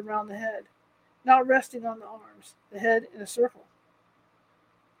around the head, not resting on the arms, the head in a circle.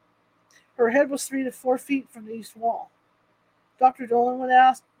 Her head was 3 to 4 feet from the east wall. Dr. Dolan, when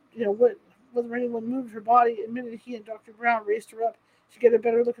asked, whether anyone moved her body, admitted he and Dr. Brown raised her up to get a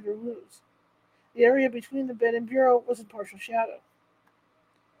better look at her wounds. The area between the bed and bureau was in partial shadow.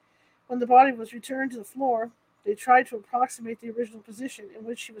 When the body was returned to the floor, they tried to approximate the original position in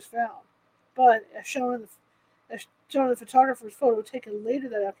which she was found, but, as shown in the photographer's photo taken later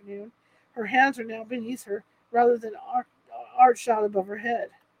that afternoon, her hands are now beneath her rather than arched out above her head.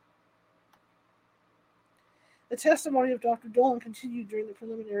 The testimony of Dr. Dolan continued during the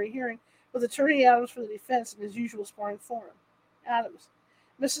preliminary hearing, with Attorney Adams for the defense in his usual sparring forum. Adams: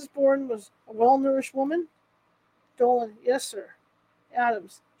 Mrs. Borden was a well-nourished woman? Dolan: Yes, sir.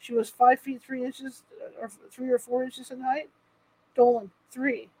 Adams: She was 5 feet 3 inches, or 3 or 4 inches in height? Dolan: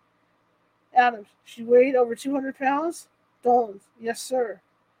 3. Adams: She weighed over 200 pounds? Dolan: Yes, sir.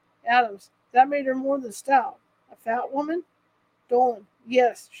 Adams: That made her more than stout. A fat woman? Dolan: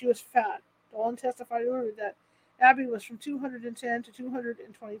 Yes, she was fat. Dolan testified earlier that Abby was from 210 to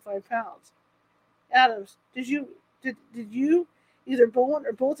 225 pounds. Adams: Did you Either Bowen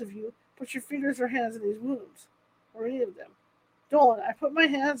or both of you put your fingers or hands in these wounds, or any of them. Dolan, I put my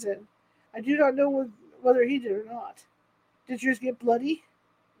hands in. I do not know whether he did or not. Did yours get bloody?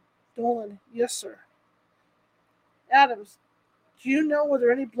 Dolan, yes, sir. Adams, do you know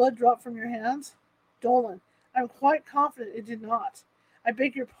whether any blood dropped from your hands? Dolan, I'm quite confident it did not. I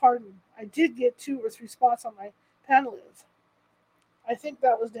beg your pardon. I did get 2 or 3 spots on my pantaloons. I think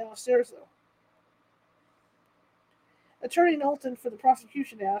that was downstairs, though. Attorney Knowlton for the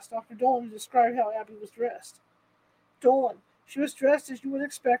prosecution asked Dr. Dolan to describe how Abby was dressed. Dolan, she was dressed as you would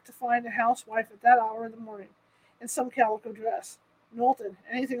expect to find a housewife at that hour in the morning, in some calico dress. Knowlton,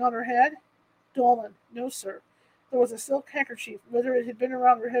 anything on her head? Dolan, no, sir. There was a silk handkerchief. Whether it had been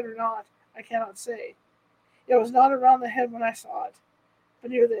around her head or not, I cannot say. It was not around the head when I saw it,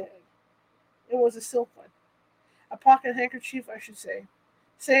 but near the head. It was a silk one. A pocket handkerchief, I should say.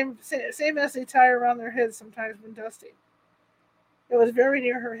 Same as they tie around their heads sometimes when dusting. It was very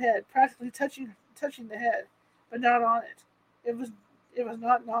near her head, practically touching the head, but not on it. It was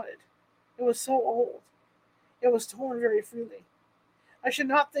not knotted. It was so old. It was torn very freely. I should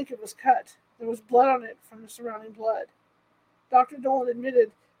not think it was cut. There was blood on it from the surrounding blood. Dr. Dolan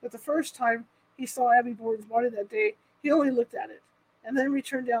admitted that the first time he saw Abby Borden's body that day, he only looked at it, and then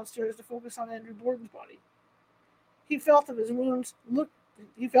returned downstairs to focus on Andrew Borden's body. He felt of his wounds, looked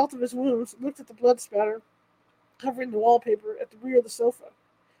at the blood spatter covering the wallpaper at the rear of the sofa,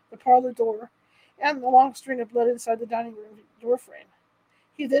 the parlor door, and the long string of blood inside the dining room door frame.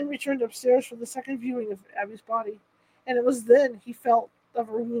 He then returned upstairs for the second viewing of Abby's body, and it was then he felt of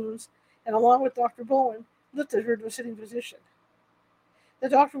her wounds, and along with Dr. Bowen, lifted her to a sitting position. The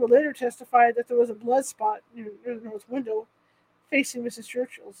doctor would later testify that there was a blood spot near the north window facing Mrs.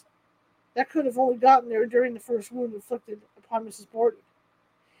 Churchill's. That could have only gotten there during the first wound inflicted upon Mrs. Borden.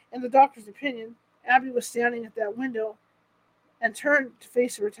 In the doctor's opinion, Abby was standing at that window and turned to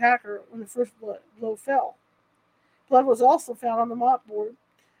face her attacker when the first blow fell. Blood was also found on the mopboard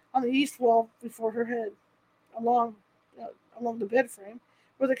on the east wall before her head, along the bed frame,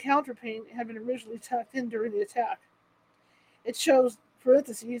 where the counterpane had been originally tucked in during the attack. It shows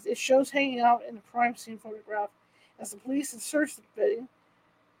hanging out in the crime scene photograph as the police had searched the bedding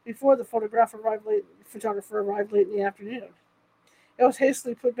before the photographer arrived late in the afternoon. It was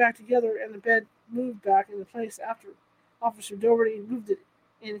hastily put back together and the bed moved back into place after Officer Doherty moved it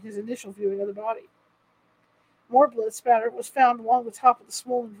in his initial viewing of the body. More blood spatter was found along the top of the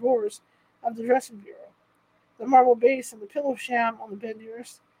swollen drawers of the dressing bureau, the marble base, and the pillow sham on the bed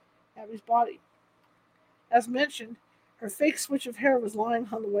nearest Abby's body. As mentioned, her fake switch of hair was lying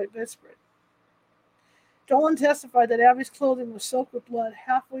on the white bedspread. Dolan testified that Abby's clothing was soaked with blood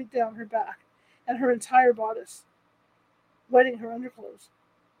halfway down her back and her entire bodice, wetting her underclothes.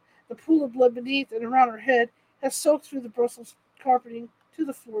 The pool of blood beneath and around her head had soaked through the Brussels carpeting to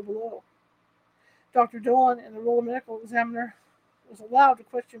the floor below. Dr. Dolan, in the role of medical examiner, was allowed to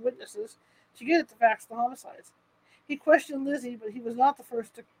question witnesses to get at the facts of the homicides. He questioned Lizzie, but he was not the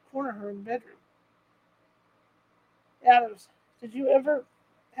first to corner her in the bedroom. Adams, did you ever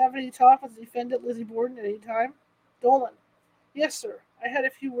have any talk with the defendant, Lizzie Borden, at any time? Dolan, yes, sir. I had a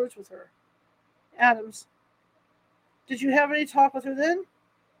few words with her. Adams, did you have any talk with her then?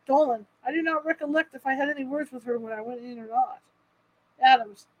 Dolan, I do not recollect if I had any words with her when I went in or not.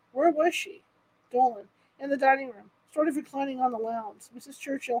 Adams, where was she? Dolan, in the dining room, sort of reclining on the lounge. Mrs.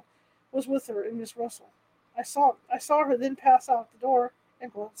 Churchill was with her and Miss Russell. I saw her then pass out the door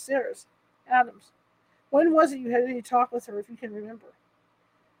and go upstairs. Adams, when was it you had any talk with her, if you can remember?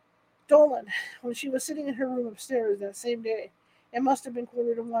 Dolan, when she was sitting in her room upstairs that same day. It must have been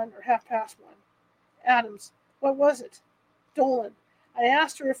 1:45 or 1:30. Adams, what was it? Dolan, I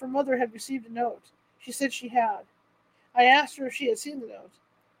asked her if her mother had received a note. She said she had. I asked her if she had seen the note,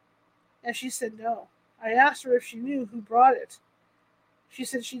 and she said no. I asked her if she knew who brought it. She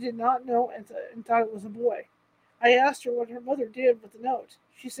said she did not know and thought it was a boy. I asked her what her mother did with the note.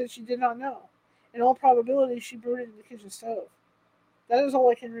 She said she did not know. In all probability, she burned it in the kitchen stove. That is all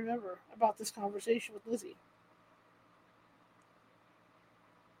I can remember about this conversation with Lizzie.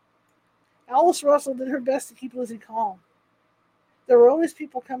 Alice Russell did her best to keep Lizzie calm. There were always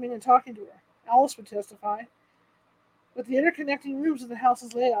people coming and talking to her, Alice would testify. With the interconnecting rooms of the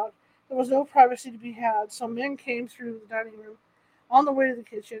house's layout, there was no privacy to be had, so men came through the dining room on the way to the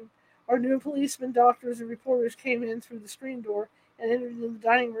kitchen, or new policemen, doctors, and reporters came in through the screen door and entered the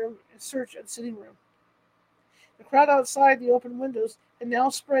dining room in search of the sitting room. The crowd outside the open windows had now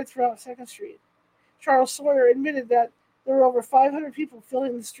spread throughout 2nd Street. Charles Sawyer admitted that there were over 500 people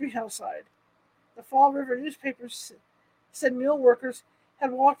filling the street outside. The Fall River newspapers said mill workers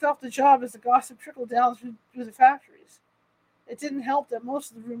had walked off the job as the gossip trickled down through the factories. It didn't help that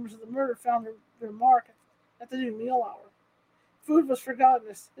most of the rumors of the murder found their mark at the noon meal hour. Food was forgotten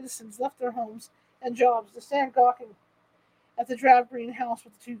as citizens left their homes and jobs to stand gawking at the drab green house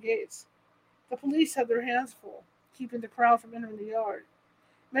with the two gates. The police had their hands full, keeping the crowd from entering the yard.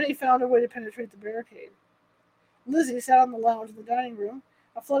 Many found a way to penetrate the barricade. Lizzie sat on the lounge in the dining room,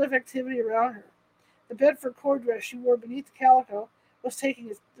 a flood of activity around her. The Bedford court dress she wore beneath the calico was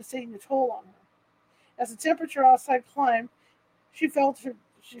taking a toll on her. As the temperature outside climbed, she felt her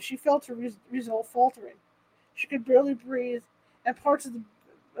resolve faltering. She could barely breathe, and parts of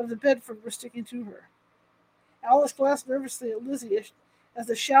the Bedford were sticking to her. Alice glanced nervously at Lizzie as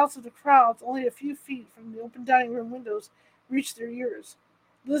the shouts of the crowds only a few feet from the open dining room windows reached their ears.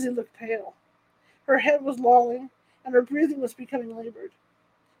 Lizzie looked pale. Her head was lolling, and her breathing was becoming labored.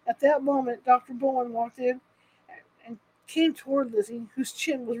 At that moment, Dr. Bowen walked in and came toward Lizzie, whose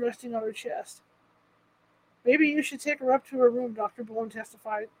chin was resting on her chest. "Maybe you should take her up to her room," Dr. Bowen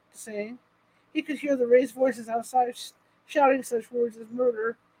testified, saying. He could hear the raised voices outside shouting such words as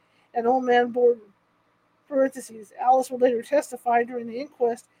murder and old man Borden. Parentheses. Alice would later testify during the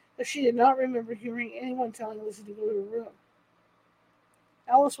inquest that she did not remember hearing anyone telling Lizzie to go to her room.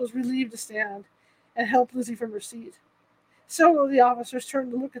 Alice was relieved to stand and help Lizzie from her seat. Several of the officers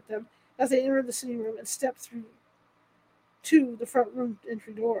turned to look at them as they entered the sitting room and stepped through to the front room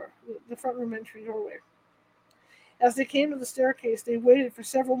entry doorway. As they came to the staircase, they waited for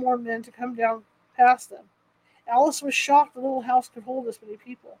several more men to come down past them. Alice was shocked the little house could hold this many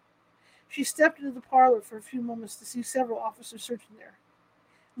people. She stepped into the parlor for a few moments to see several officers searching there.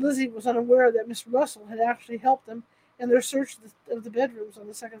 Lizzie was unaware that Miss Russell had actually helped them in their search of the bedrooms on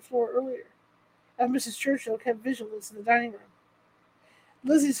the second floor earlier, as Mrs. Churchill kept vigilance in the dining room.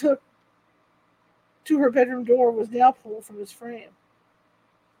 Lizzie's hook to her bedroom door was now pulled from its frame.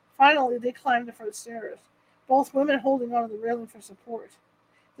 Finally, they climbed the front stairs, both women holding onto the railing for support.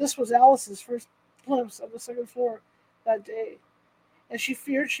 This was Alice's first glimpse of the second floor that day, and she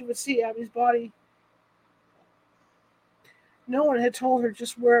feared she would see Abby's body. No one had told her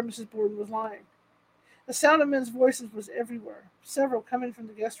just where Mrs. Borden was lying. The sound of men's voices was everywhere, several coming from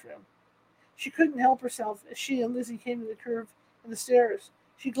the guest room. She couldn't help herself as she and Lizzie came to the curve in the stairs.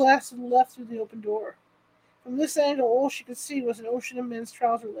 She glanced to the left through the open door. From this angle, all she could see was an ocean of men's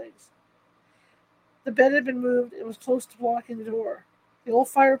trouser legs. The bed had been moved and was close to blocking the door. The old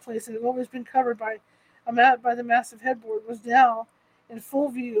fireplace that had always been covered by the massive headboard was now in full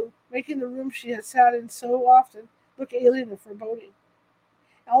view, making the room she had sat in so often look alien and foreboding.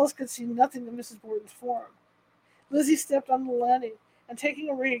 Alice could see nothing of Mrs. Borden's form. Lizzie stepped on the landing and, taking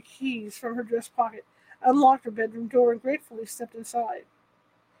a ring of keys from her dress pocket, unlocked her bedroom door and gratefully stepped inside.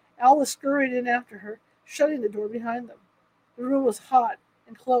 Alice scurried in after her, shutting the door behind them. The room was hot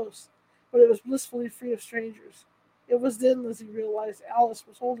and close, but it was blissfully free of strangers. It was then Lizzie realized Alice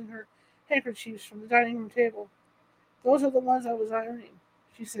was holding her handkerchiefs from the dining room table. "Those are the ones I was ironing,"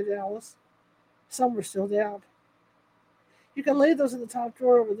 she said to Alice. Some were still damp. "You can lay those in the top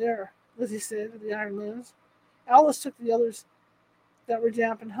drawer over there," Lizzie said to the iron lens. Alice took the others that were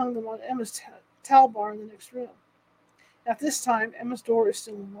damp and hung them on Emma's towel bar in the next room. At this time, Emma's door is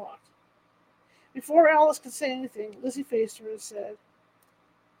still unlocked. Before Alice could say anything, Lizzie faced her and said,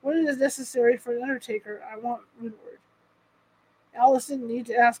 "When it is necessary for an undertaker, I want Winward." Alice didn't need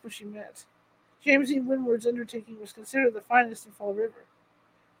to ask what she meant. James E. Winward's undertaking was considered the finest in Fall River.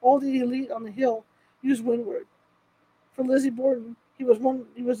 All the elite on the hill used Winward. For Lizzie Borden, he was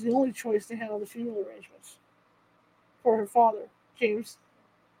the only choice to handle the funeral arrangements. For her father, James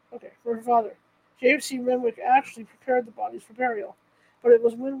C. Renwick actually prepared the bodies for burial, but it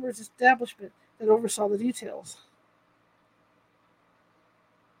was Winward's establishment that oversaw the details.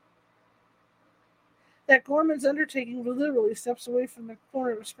 That Gorman's undertaking was literally steps away from the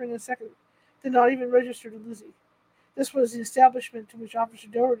corner of Spring and Second did not even register to Lizzie. This was the establishment to which Officer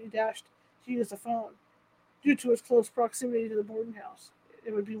Doherty dashed to use the phone. Due to its close proximity to the Borden house,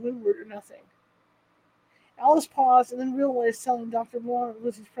 it would be Winward or nothing. Alice paused and then realized telling Dr. Bowen of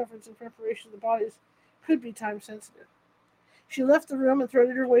Lizzie's preference and preparation of the bodies could be time-sensitive. She left the room and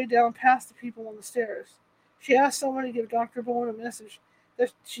threaded her way down past the people on the stairs. She asked someone to give Dr. Bowen a message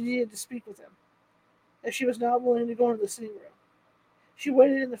that she needed to speak with him, as she was not willing to go into the sitting room. She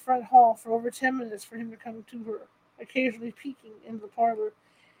waited in the front hall for over 10 minutes for him to come to her, occasionally peeking into the parlor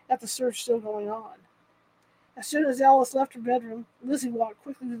at the search still going on. As soon as Alice left her bedroom, Lizzie walked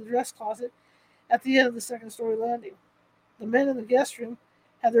quickly to the dress closet at the end of the second-story landing. The men in the guest room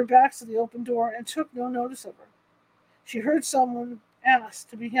had their backs to the open door and took no notice of her. She heard someone ask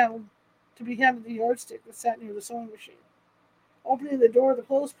to be handed the yardstick that sat near the sewing machine. Opening the door of the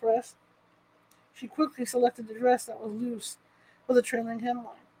clothes press, she quickly selected the dress that was loose with a trailing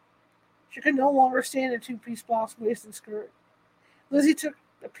hemline. She could no longer stand a two-piece blouse, waist, and skirt. Lizzie took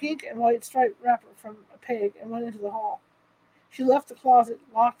a pink and white striped wrapper from a peg and went into the hall. She left the closet,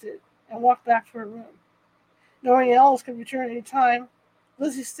 locked it, and walked back to her room. Knowing Alice could return any time,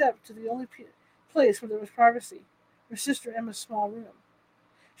 Lizzie stepped to the only place where there was privacy, her sister Emma's small room.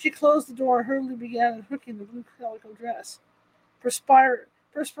 She closed the door and hurriedly began unhooking the blue calico dress.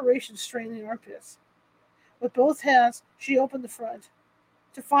 Perspiration strained the armpits. With both hands, she opened the front,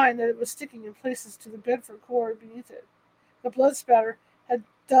 to find that it was sticking in places to the Bedford cord beneath it. The blood spatter had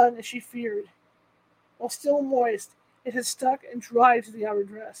done as she feared. While still moist, it had stuck and dried to the outer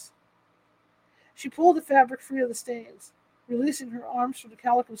dress. She pulled the fabric free of the stains. Releasing her arms from the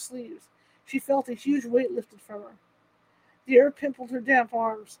calico sleeves, she felt a huge weight lifted from her. The air pimpled her damp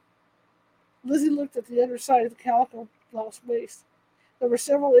arms. Lizzie looked at the underside of the calico blouse waist. There were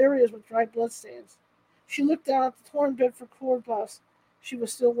several areas with dried bloodstains. She looked down at the torn Bedford cord blouse she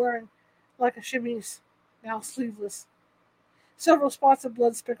was still wearing, like a chemise, now sleeveless. Several spots of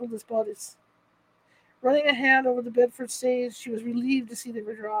blood speckled its bodice. Running a hand over the Bedford stains, she was relieved to see they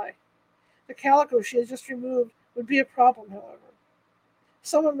were dry. The calico she had just removed would be a problem, however.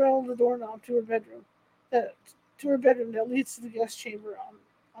 Someone rattled the doorknob to her bedroom that leads to the guest chamber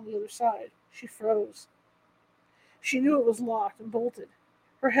on the other side. She froze. She knew it was locked and bolted,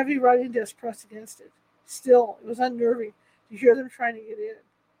 her heavy writing desk pressed against it. Still, it was unnerving to hear them trying to get in.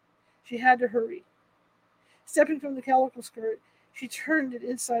 She had to hurry. Stepping from the calico skirt, she turned it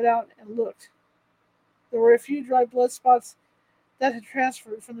inside out and looked. There were a few dry blood spots that had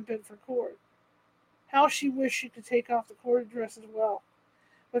transferred from the Bedford cord. How she wished she could take off the corded dress as well.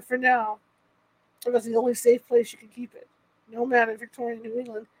 But for now, it was the only safe place she could keep it. No man in Victorian New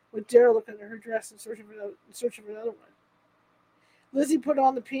England would dare look under her dress in search of another one. Lizzie put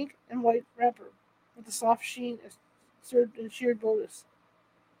on the pink and white wrapper with the soft sheen and sheared bodice.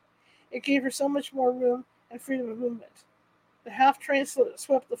 It gave her so much more room and freedom of movement. The half-train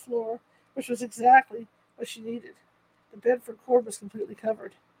swept the floor, which was exactly what she needed. The Bedford cord was completely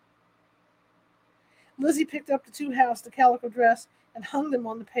covered. Lizzie picked up the two halves of the calico dress and hung them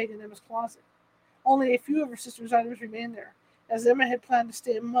on the peg in Emma's closet. Only a few of her sister's items remained there, as Emma had planned to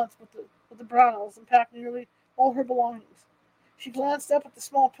stay a month with the Brownells and pack nearly all her belongings. She glanced up at the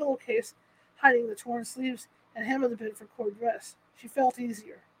small pillowcase hiding the torn sleeves and hem of the Bedford cord dress. She felt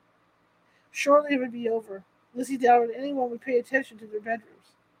easier. Shortly it would be over. Lizzie doubted anyone would pay attention to their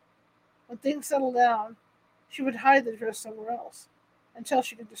bedrooms. When things settled down, she would hide the dress somewhere else, until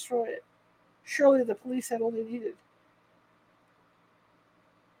she could destroy it. Surely the police had all they needed.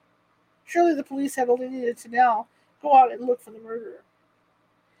 To now go out and look for the murderer.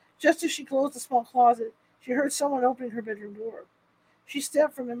 Just as she closed the small closet, she heard someone opening her bedroom door. She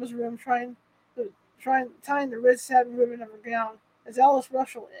stepped from Emma's room, tying the red satin ribbon of her gown, as Alice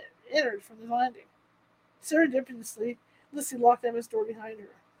Russell entered from the landing. Serendipitously, Lizzie locked Emma's door behind her.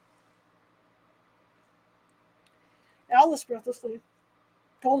 Alice breathlessly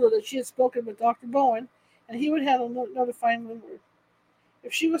told her that she had spoken with Dr. Bowen, and he would handle notifying Winward.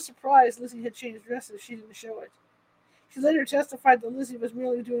 If she was surprised Lizzie had changed dresses, she didn't show it. She later testified that Lizzie was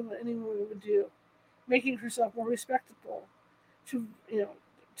merely doing what any woman would do, making herself more respectable to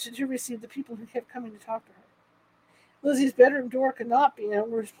receive the people who kept coming to talk to her. Lizzie's bedroom door could not be in a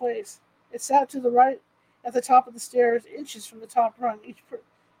worse place. It sat to the right at the top of the stairs, inches from the top rung.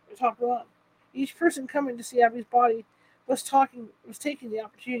 Each person coming to see Abby's body was taking the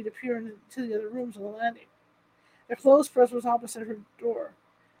opportunity to peer into the other rooms on the landing. The clothes press was opposite her door,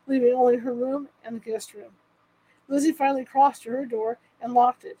 leaving only her room and the guest room. Lizzie finally crossed to her door and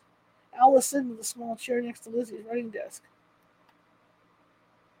locked it. Alice sat in the small chair next to Lizzie's writing desk.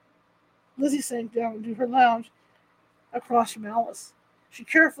 Lizzie sank down into her lounge across from Alice. She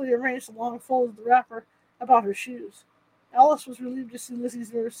carefully arranged the long folds of the wrapper about her shoes. Alice was relieved to see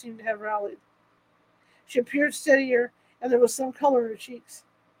Lizzie's nerves seemed to have rallied. She appeared steadier, and there was some color in her cheeks.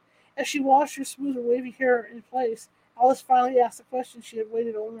 As she washed her smoother, wavy hair in place, Alice finally asked the question she had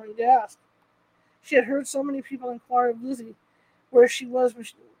waited all morning to ask. She had heard so many people inquire of Lizzie where she was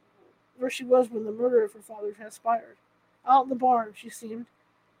when the murder of her father transpired. Out in the barn, she seemed.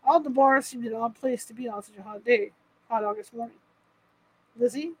 Out in the barn seemed an odd place to be on such a hot August morning.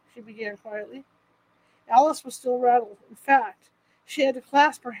 Lizzie, she began quietly. Alice was still rattled. In fact, she had to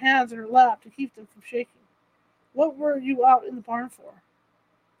clasp her hands in her lap to keep them from shaking. What were you out in the barn for?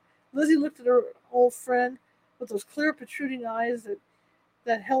 Lizzie looked at her old friend with those clear, protruding eyes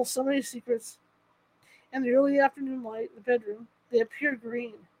that held so many secrets. In the early afternoon light in the bedroom, they appeared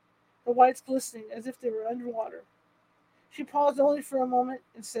green, the whites glistening as if they were underwater. She paused only for a moment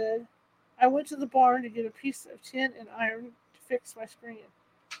and said, I went to the barn to get a piece of tin and iron to fix my screen.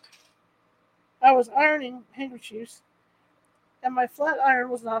 I was ironing handkerchiefs, and my flat iron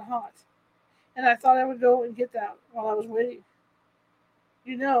was not hot, and I thought I would go and get that while I was waiting.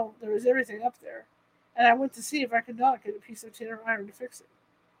 You know, there was everything up there, and I went to see if I could not get a piece of tin or iron to fix it.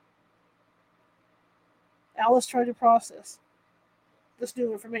 Alice tried to process this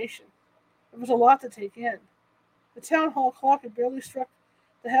new information. It was a lot to take in. The town hall clock had barely struck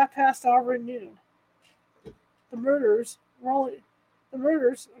the half-past hour at noon. The murders were only the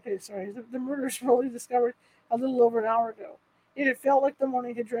murders were only discovered a little over an hour ago. Yet it felt like the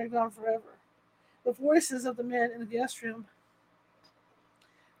morning had dragged on forever. The voices of the men in the guest room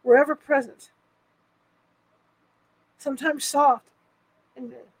were ever present, sometimes soft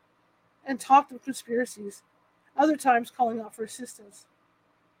and, and talked of conspiracies, other times calling out for assistance.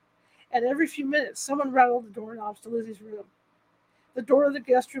 And every few minutes, someone rattled the doorknobs to Lizzie's room. The door of the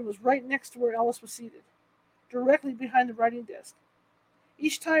guest room was right next to where Alice was seated, directly behind the writing desk.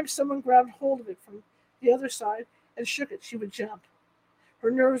 Each time someone grabbed hold of it from the other side and shook it, she would jump.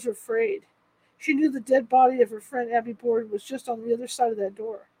 Her nerves were frayed. She knew the dead body of her friend Abby Borden was just on the other side of that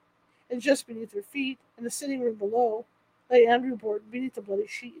door, and just beneath her feet, in the sitting room below, lay Andrew Borden beneath the bloody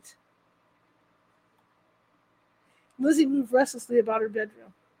sheet. Lizzie moved restlessly about her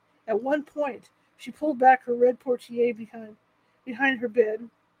bedroom. At one point, she pulled back her red portiere behind her bed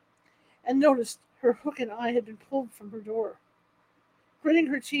and noticed her hook and eye had been pulled from her door. Gritting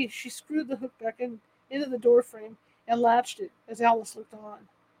her teeth, she screwed the hook back into the door frame and latched it as Alice looked on.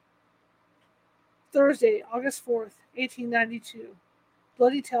 Thursday, August 4th, 1892.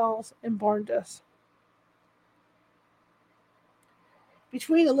 Bloody towels and barn dust.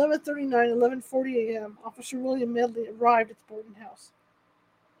 Between 11:39 and 11:40 a.m., Officer William Medley arrived at the Borden house.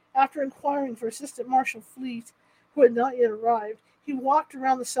 After inquiring for Assistant Marshal Fleet, who had not yet arrived, he walked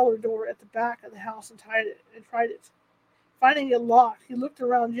around the cellar door at the back of the house and tried it. Finding it locked, he looked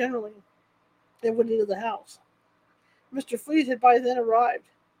around generally and went into the house. Mr. Fleet had by then arrived.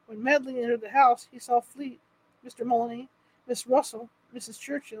 When Medley entered the house, he saw Fleet, Mr. Mullany, Miss Russell, Mrs.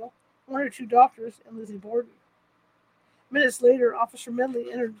 Churchill, one or two doctors, and Lizzie Borden. Minutes later, Officer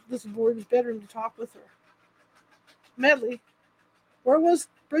Medley entered Lizzie Borden's bedroom to talk with her. Medley, where was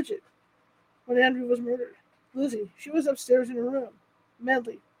Bridget when Andrew was murdered? Lizzie, she was upstairs in her room.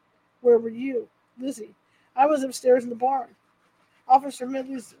 Medley, where were you? Lizzie, I was upstairs in the barn. Officer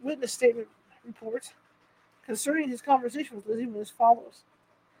Medley's witness statement report concerning his conversation with Lizzie was as follows.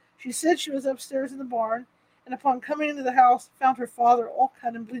 She said she was upstairs in the barn, and upon coming into the house, found her father all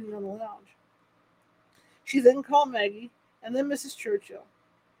cut and bleeding on the lounge. She then called Maggie, and then Mrs. Churchill.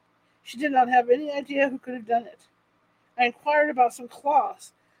 She did not have any idea who could have done it. I inquired about some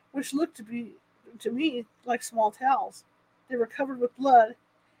cloths, which looked to me like small towels. They were covered with blood,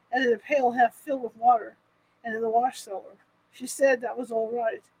 and in a pail half filled with water, and in the wash cellar. She said that was all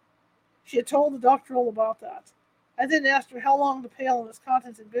right. She had told the doctor all about that. I then asked her how long the pail and its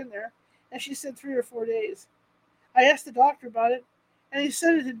contents had been there, and she said 3 or 4 days. I asked the doctor about it, and he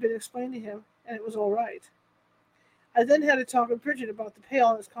said it had been explained to him, and it was all right. I then had a talk with Bridget about the pail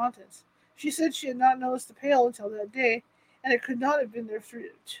and its contents. She said she had not noticed the pail until that day, and it could not have been there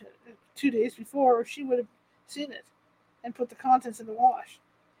 2 days before, or she would have seen it and put the contents in the wash,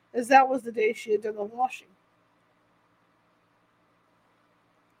 as that was the day she had done the washing.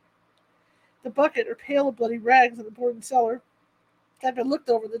 The bucket or pail of bloody rags in the Borden cellar had been looked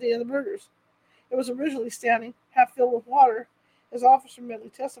over the day of the murders. It was originally standing, half filled with water, as Officer Medley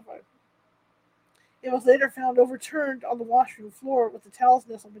testified. It was later found overturned on the washroom floor with the towels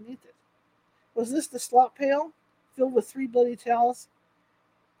nestled beneath it. Was this the slop pail, filled with 3 bloody towels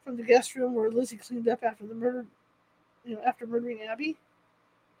from the guest room where Lizzie cleaned up after the murder, after murdering Abby?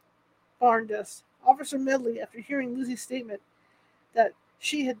 Barn dust. Officer Medley, after hearing Lizzie's statement that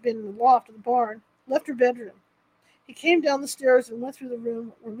she had been in the loft of the barn, left her bedroom. He came down the stairs and went through the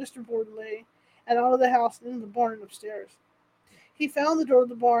room where Mr. Borden lay, and out of the house and into the barn and upstairs. He found the door of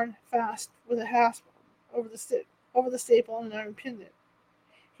the barn fast with a hasp over the staple and an iron pin in it.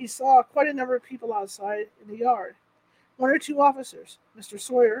 He saw quite a number of people outside in the yard. 1 or 2 officers, Mr.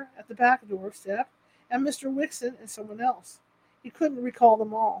 Sawyer at the back door step, and Mr. Wixon and someone else. He couldn't recall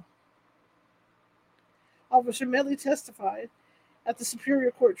them all. Officer Medley testified at the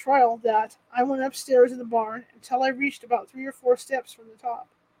Superior Court trial that I went upstairs in the barn until I reached about 3 or 4 steps from the top.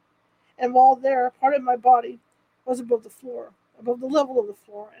 And while there, part of my body was above the level of the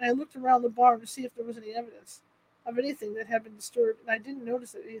floor, and I looked around the barn to see if there was any evidence of anything that had been disturbed, and I didn't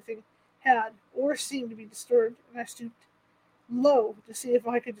notice that anything had or seemed to be disturbed, and I stooped low to see if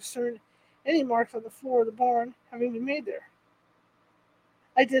I could discern any marks on the floor of the barn having been made there.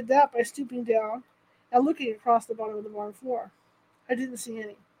 I did that by stooping down and looking across the bottom of the barn floor. I didn't see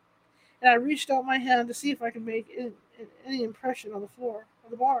any, and I reached out my hand to see if I could make any impression on the floor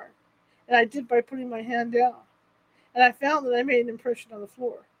of the barn, and I did by putting my hand down, and I found that I made an impression on the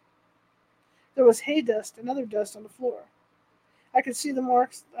floor. There was hay dust and other dust on the floor. I could see the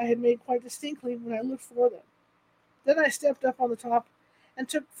marks I had made quite distinctly when I looked for them. Then I stepped up on the top and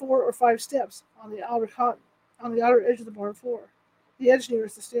took 4 or 5 steps on the outer edge of the barn floor, the edge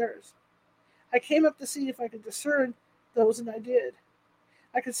nearest the stairs. I came up to see if I could discern those, and I did.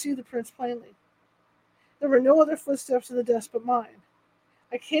 I could see the prints plainly. There were no other footsteps in the dust but mine.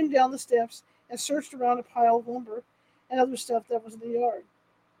 I came down the steps and searched around a pile of lumber and other stuff that was in the yard,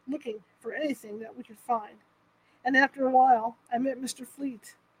 looking for anything that we could find. And after a while, I met Mr.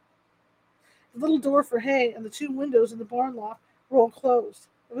 Fleet. The little door for hay and the 2 windows in the barn loft were all closed.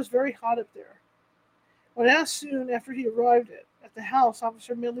 It was very hot up there. When asked soon after he arrived at the house,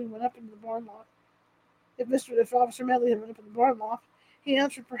 Officer Medley went up into the barn loft. If Officer Medley had went up in the barn loft, he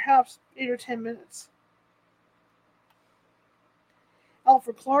answered perhaps 8 or 10 minutes.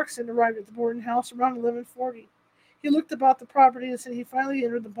 Alfred Clarkson arrived at the Borden house around 11:40. He looked about the property and said he finally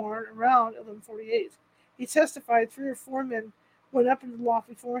entered the barn around 11:48. He testified 3 or 4 men went up into the loft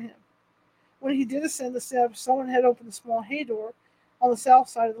before him. When he did ascend the steps, someone had opened the small hay door on the south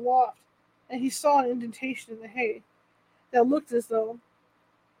side of the loft, and he saw an indentation in the hay that looked as though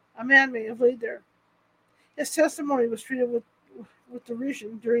a man may have laid there. His testimony was treated with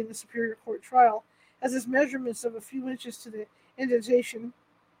derision during the Superior Court trial, as his measurements of a few inches to the indentation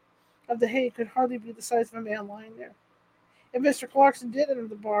of the hay could hardly be the size of a man lying there. If Mr. Clarkson did enter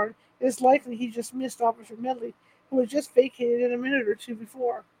the barn, it is likely he just missed Officer Medley, who had just vacated it a minute or 2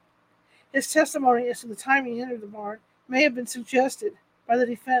 before. His testimony as to the time he entered the barn may have been suggested by the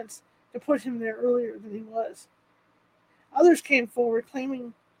defense to put him there earlier than he was. Others came forward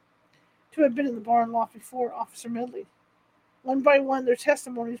claiming to have been in the barn loft before Officer Medley. One by one, their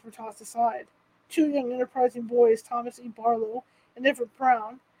testimonies were tossed aside. 2 young enterprising boys, Thomas E. Barlow and Everett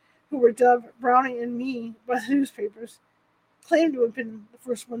Brown, who were dubbed Brownie and Me by the newspapers, claimed to have been the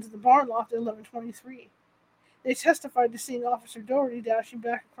first ones in the barn loft at 11:23. They testified to seeing Officer Doherty dashing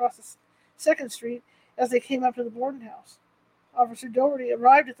back across the 2nd Street as they came up to the Borden house. Officer Doherty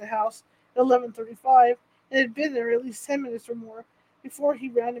arrived at the house at 11:35 and had been there at least 10 minutes or more before he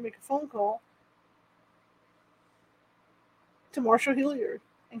ran to make a phone call to Marshal Hilliard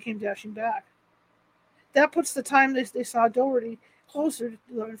and came dashing back. That puts the time they saw Doherty closer to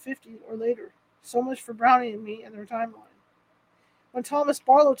 11:50 or later. So much for Brownie and Me and their timeline. When Thomas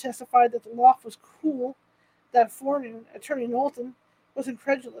Barlow testified that the loft was cool that forenoon, Attorney Knowlton was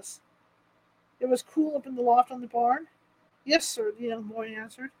incredulous. It was cool up in the loft on the barn? Yes, sir, the young boy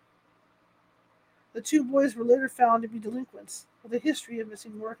answered. The 2 boys were later found to be delinquents with a history of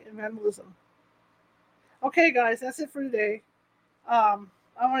missing work and vandalism. Okay, guys, that's it for today. I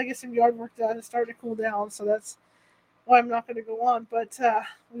want to get some yard work done. It's starting to cool down, so that's why I'm not going to go on. But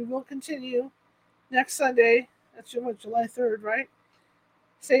we will continue next Sunday. That's July 3rd, right?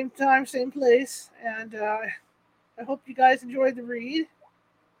 Same time, same place. And I hope you guys enjoyed the read.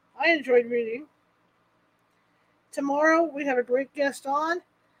 I enjoyed reading. Tomorrow we have a great guest on.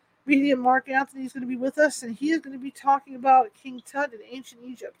 Medium Mark Anthony is going to be with us, and he is going to be talking about King Tut in ancient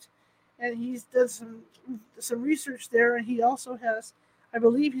Egypt. And he's done some research there, and he also has, I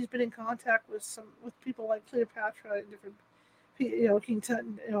believe, he's been in contact with people like Cleopatra and different, King Tut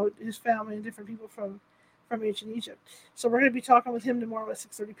and his family and different people from ancient Egypt. So we're going to be talking with him tomorrow at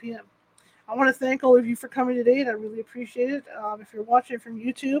 6:30 p.m. I want to thank all of you for coming today, and I really appreciate it. If you're watching from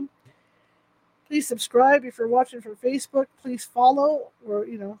YouTube, please subscribe. If you're watching from Facebook, please follow. Or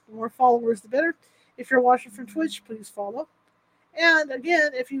the more followers, the better. If you're watching from Twitch, please follow. And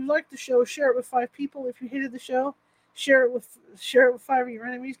again, if you like the show, share it with 5 people. If you hated the show, share it with 5 of your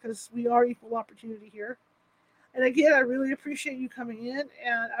enemies, because we are equal opportunity here. And again, I really appreciate you coming in,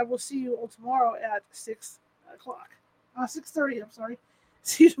 and I will see you all tomorrow at 6:30. I'm sorry.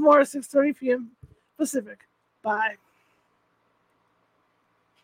 See you tomorrow at 6:30 p.m. Pacific. Bye.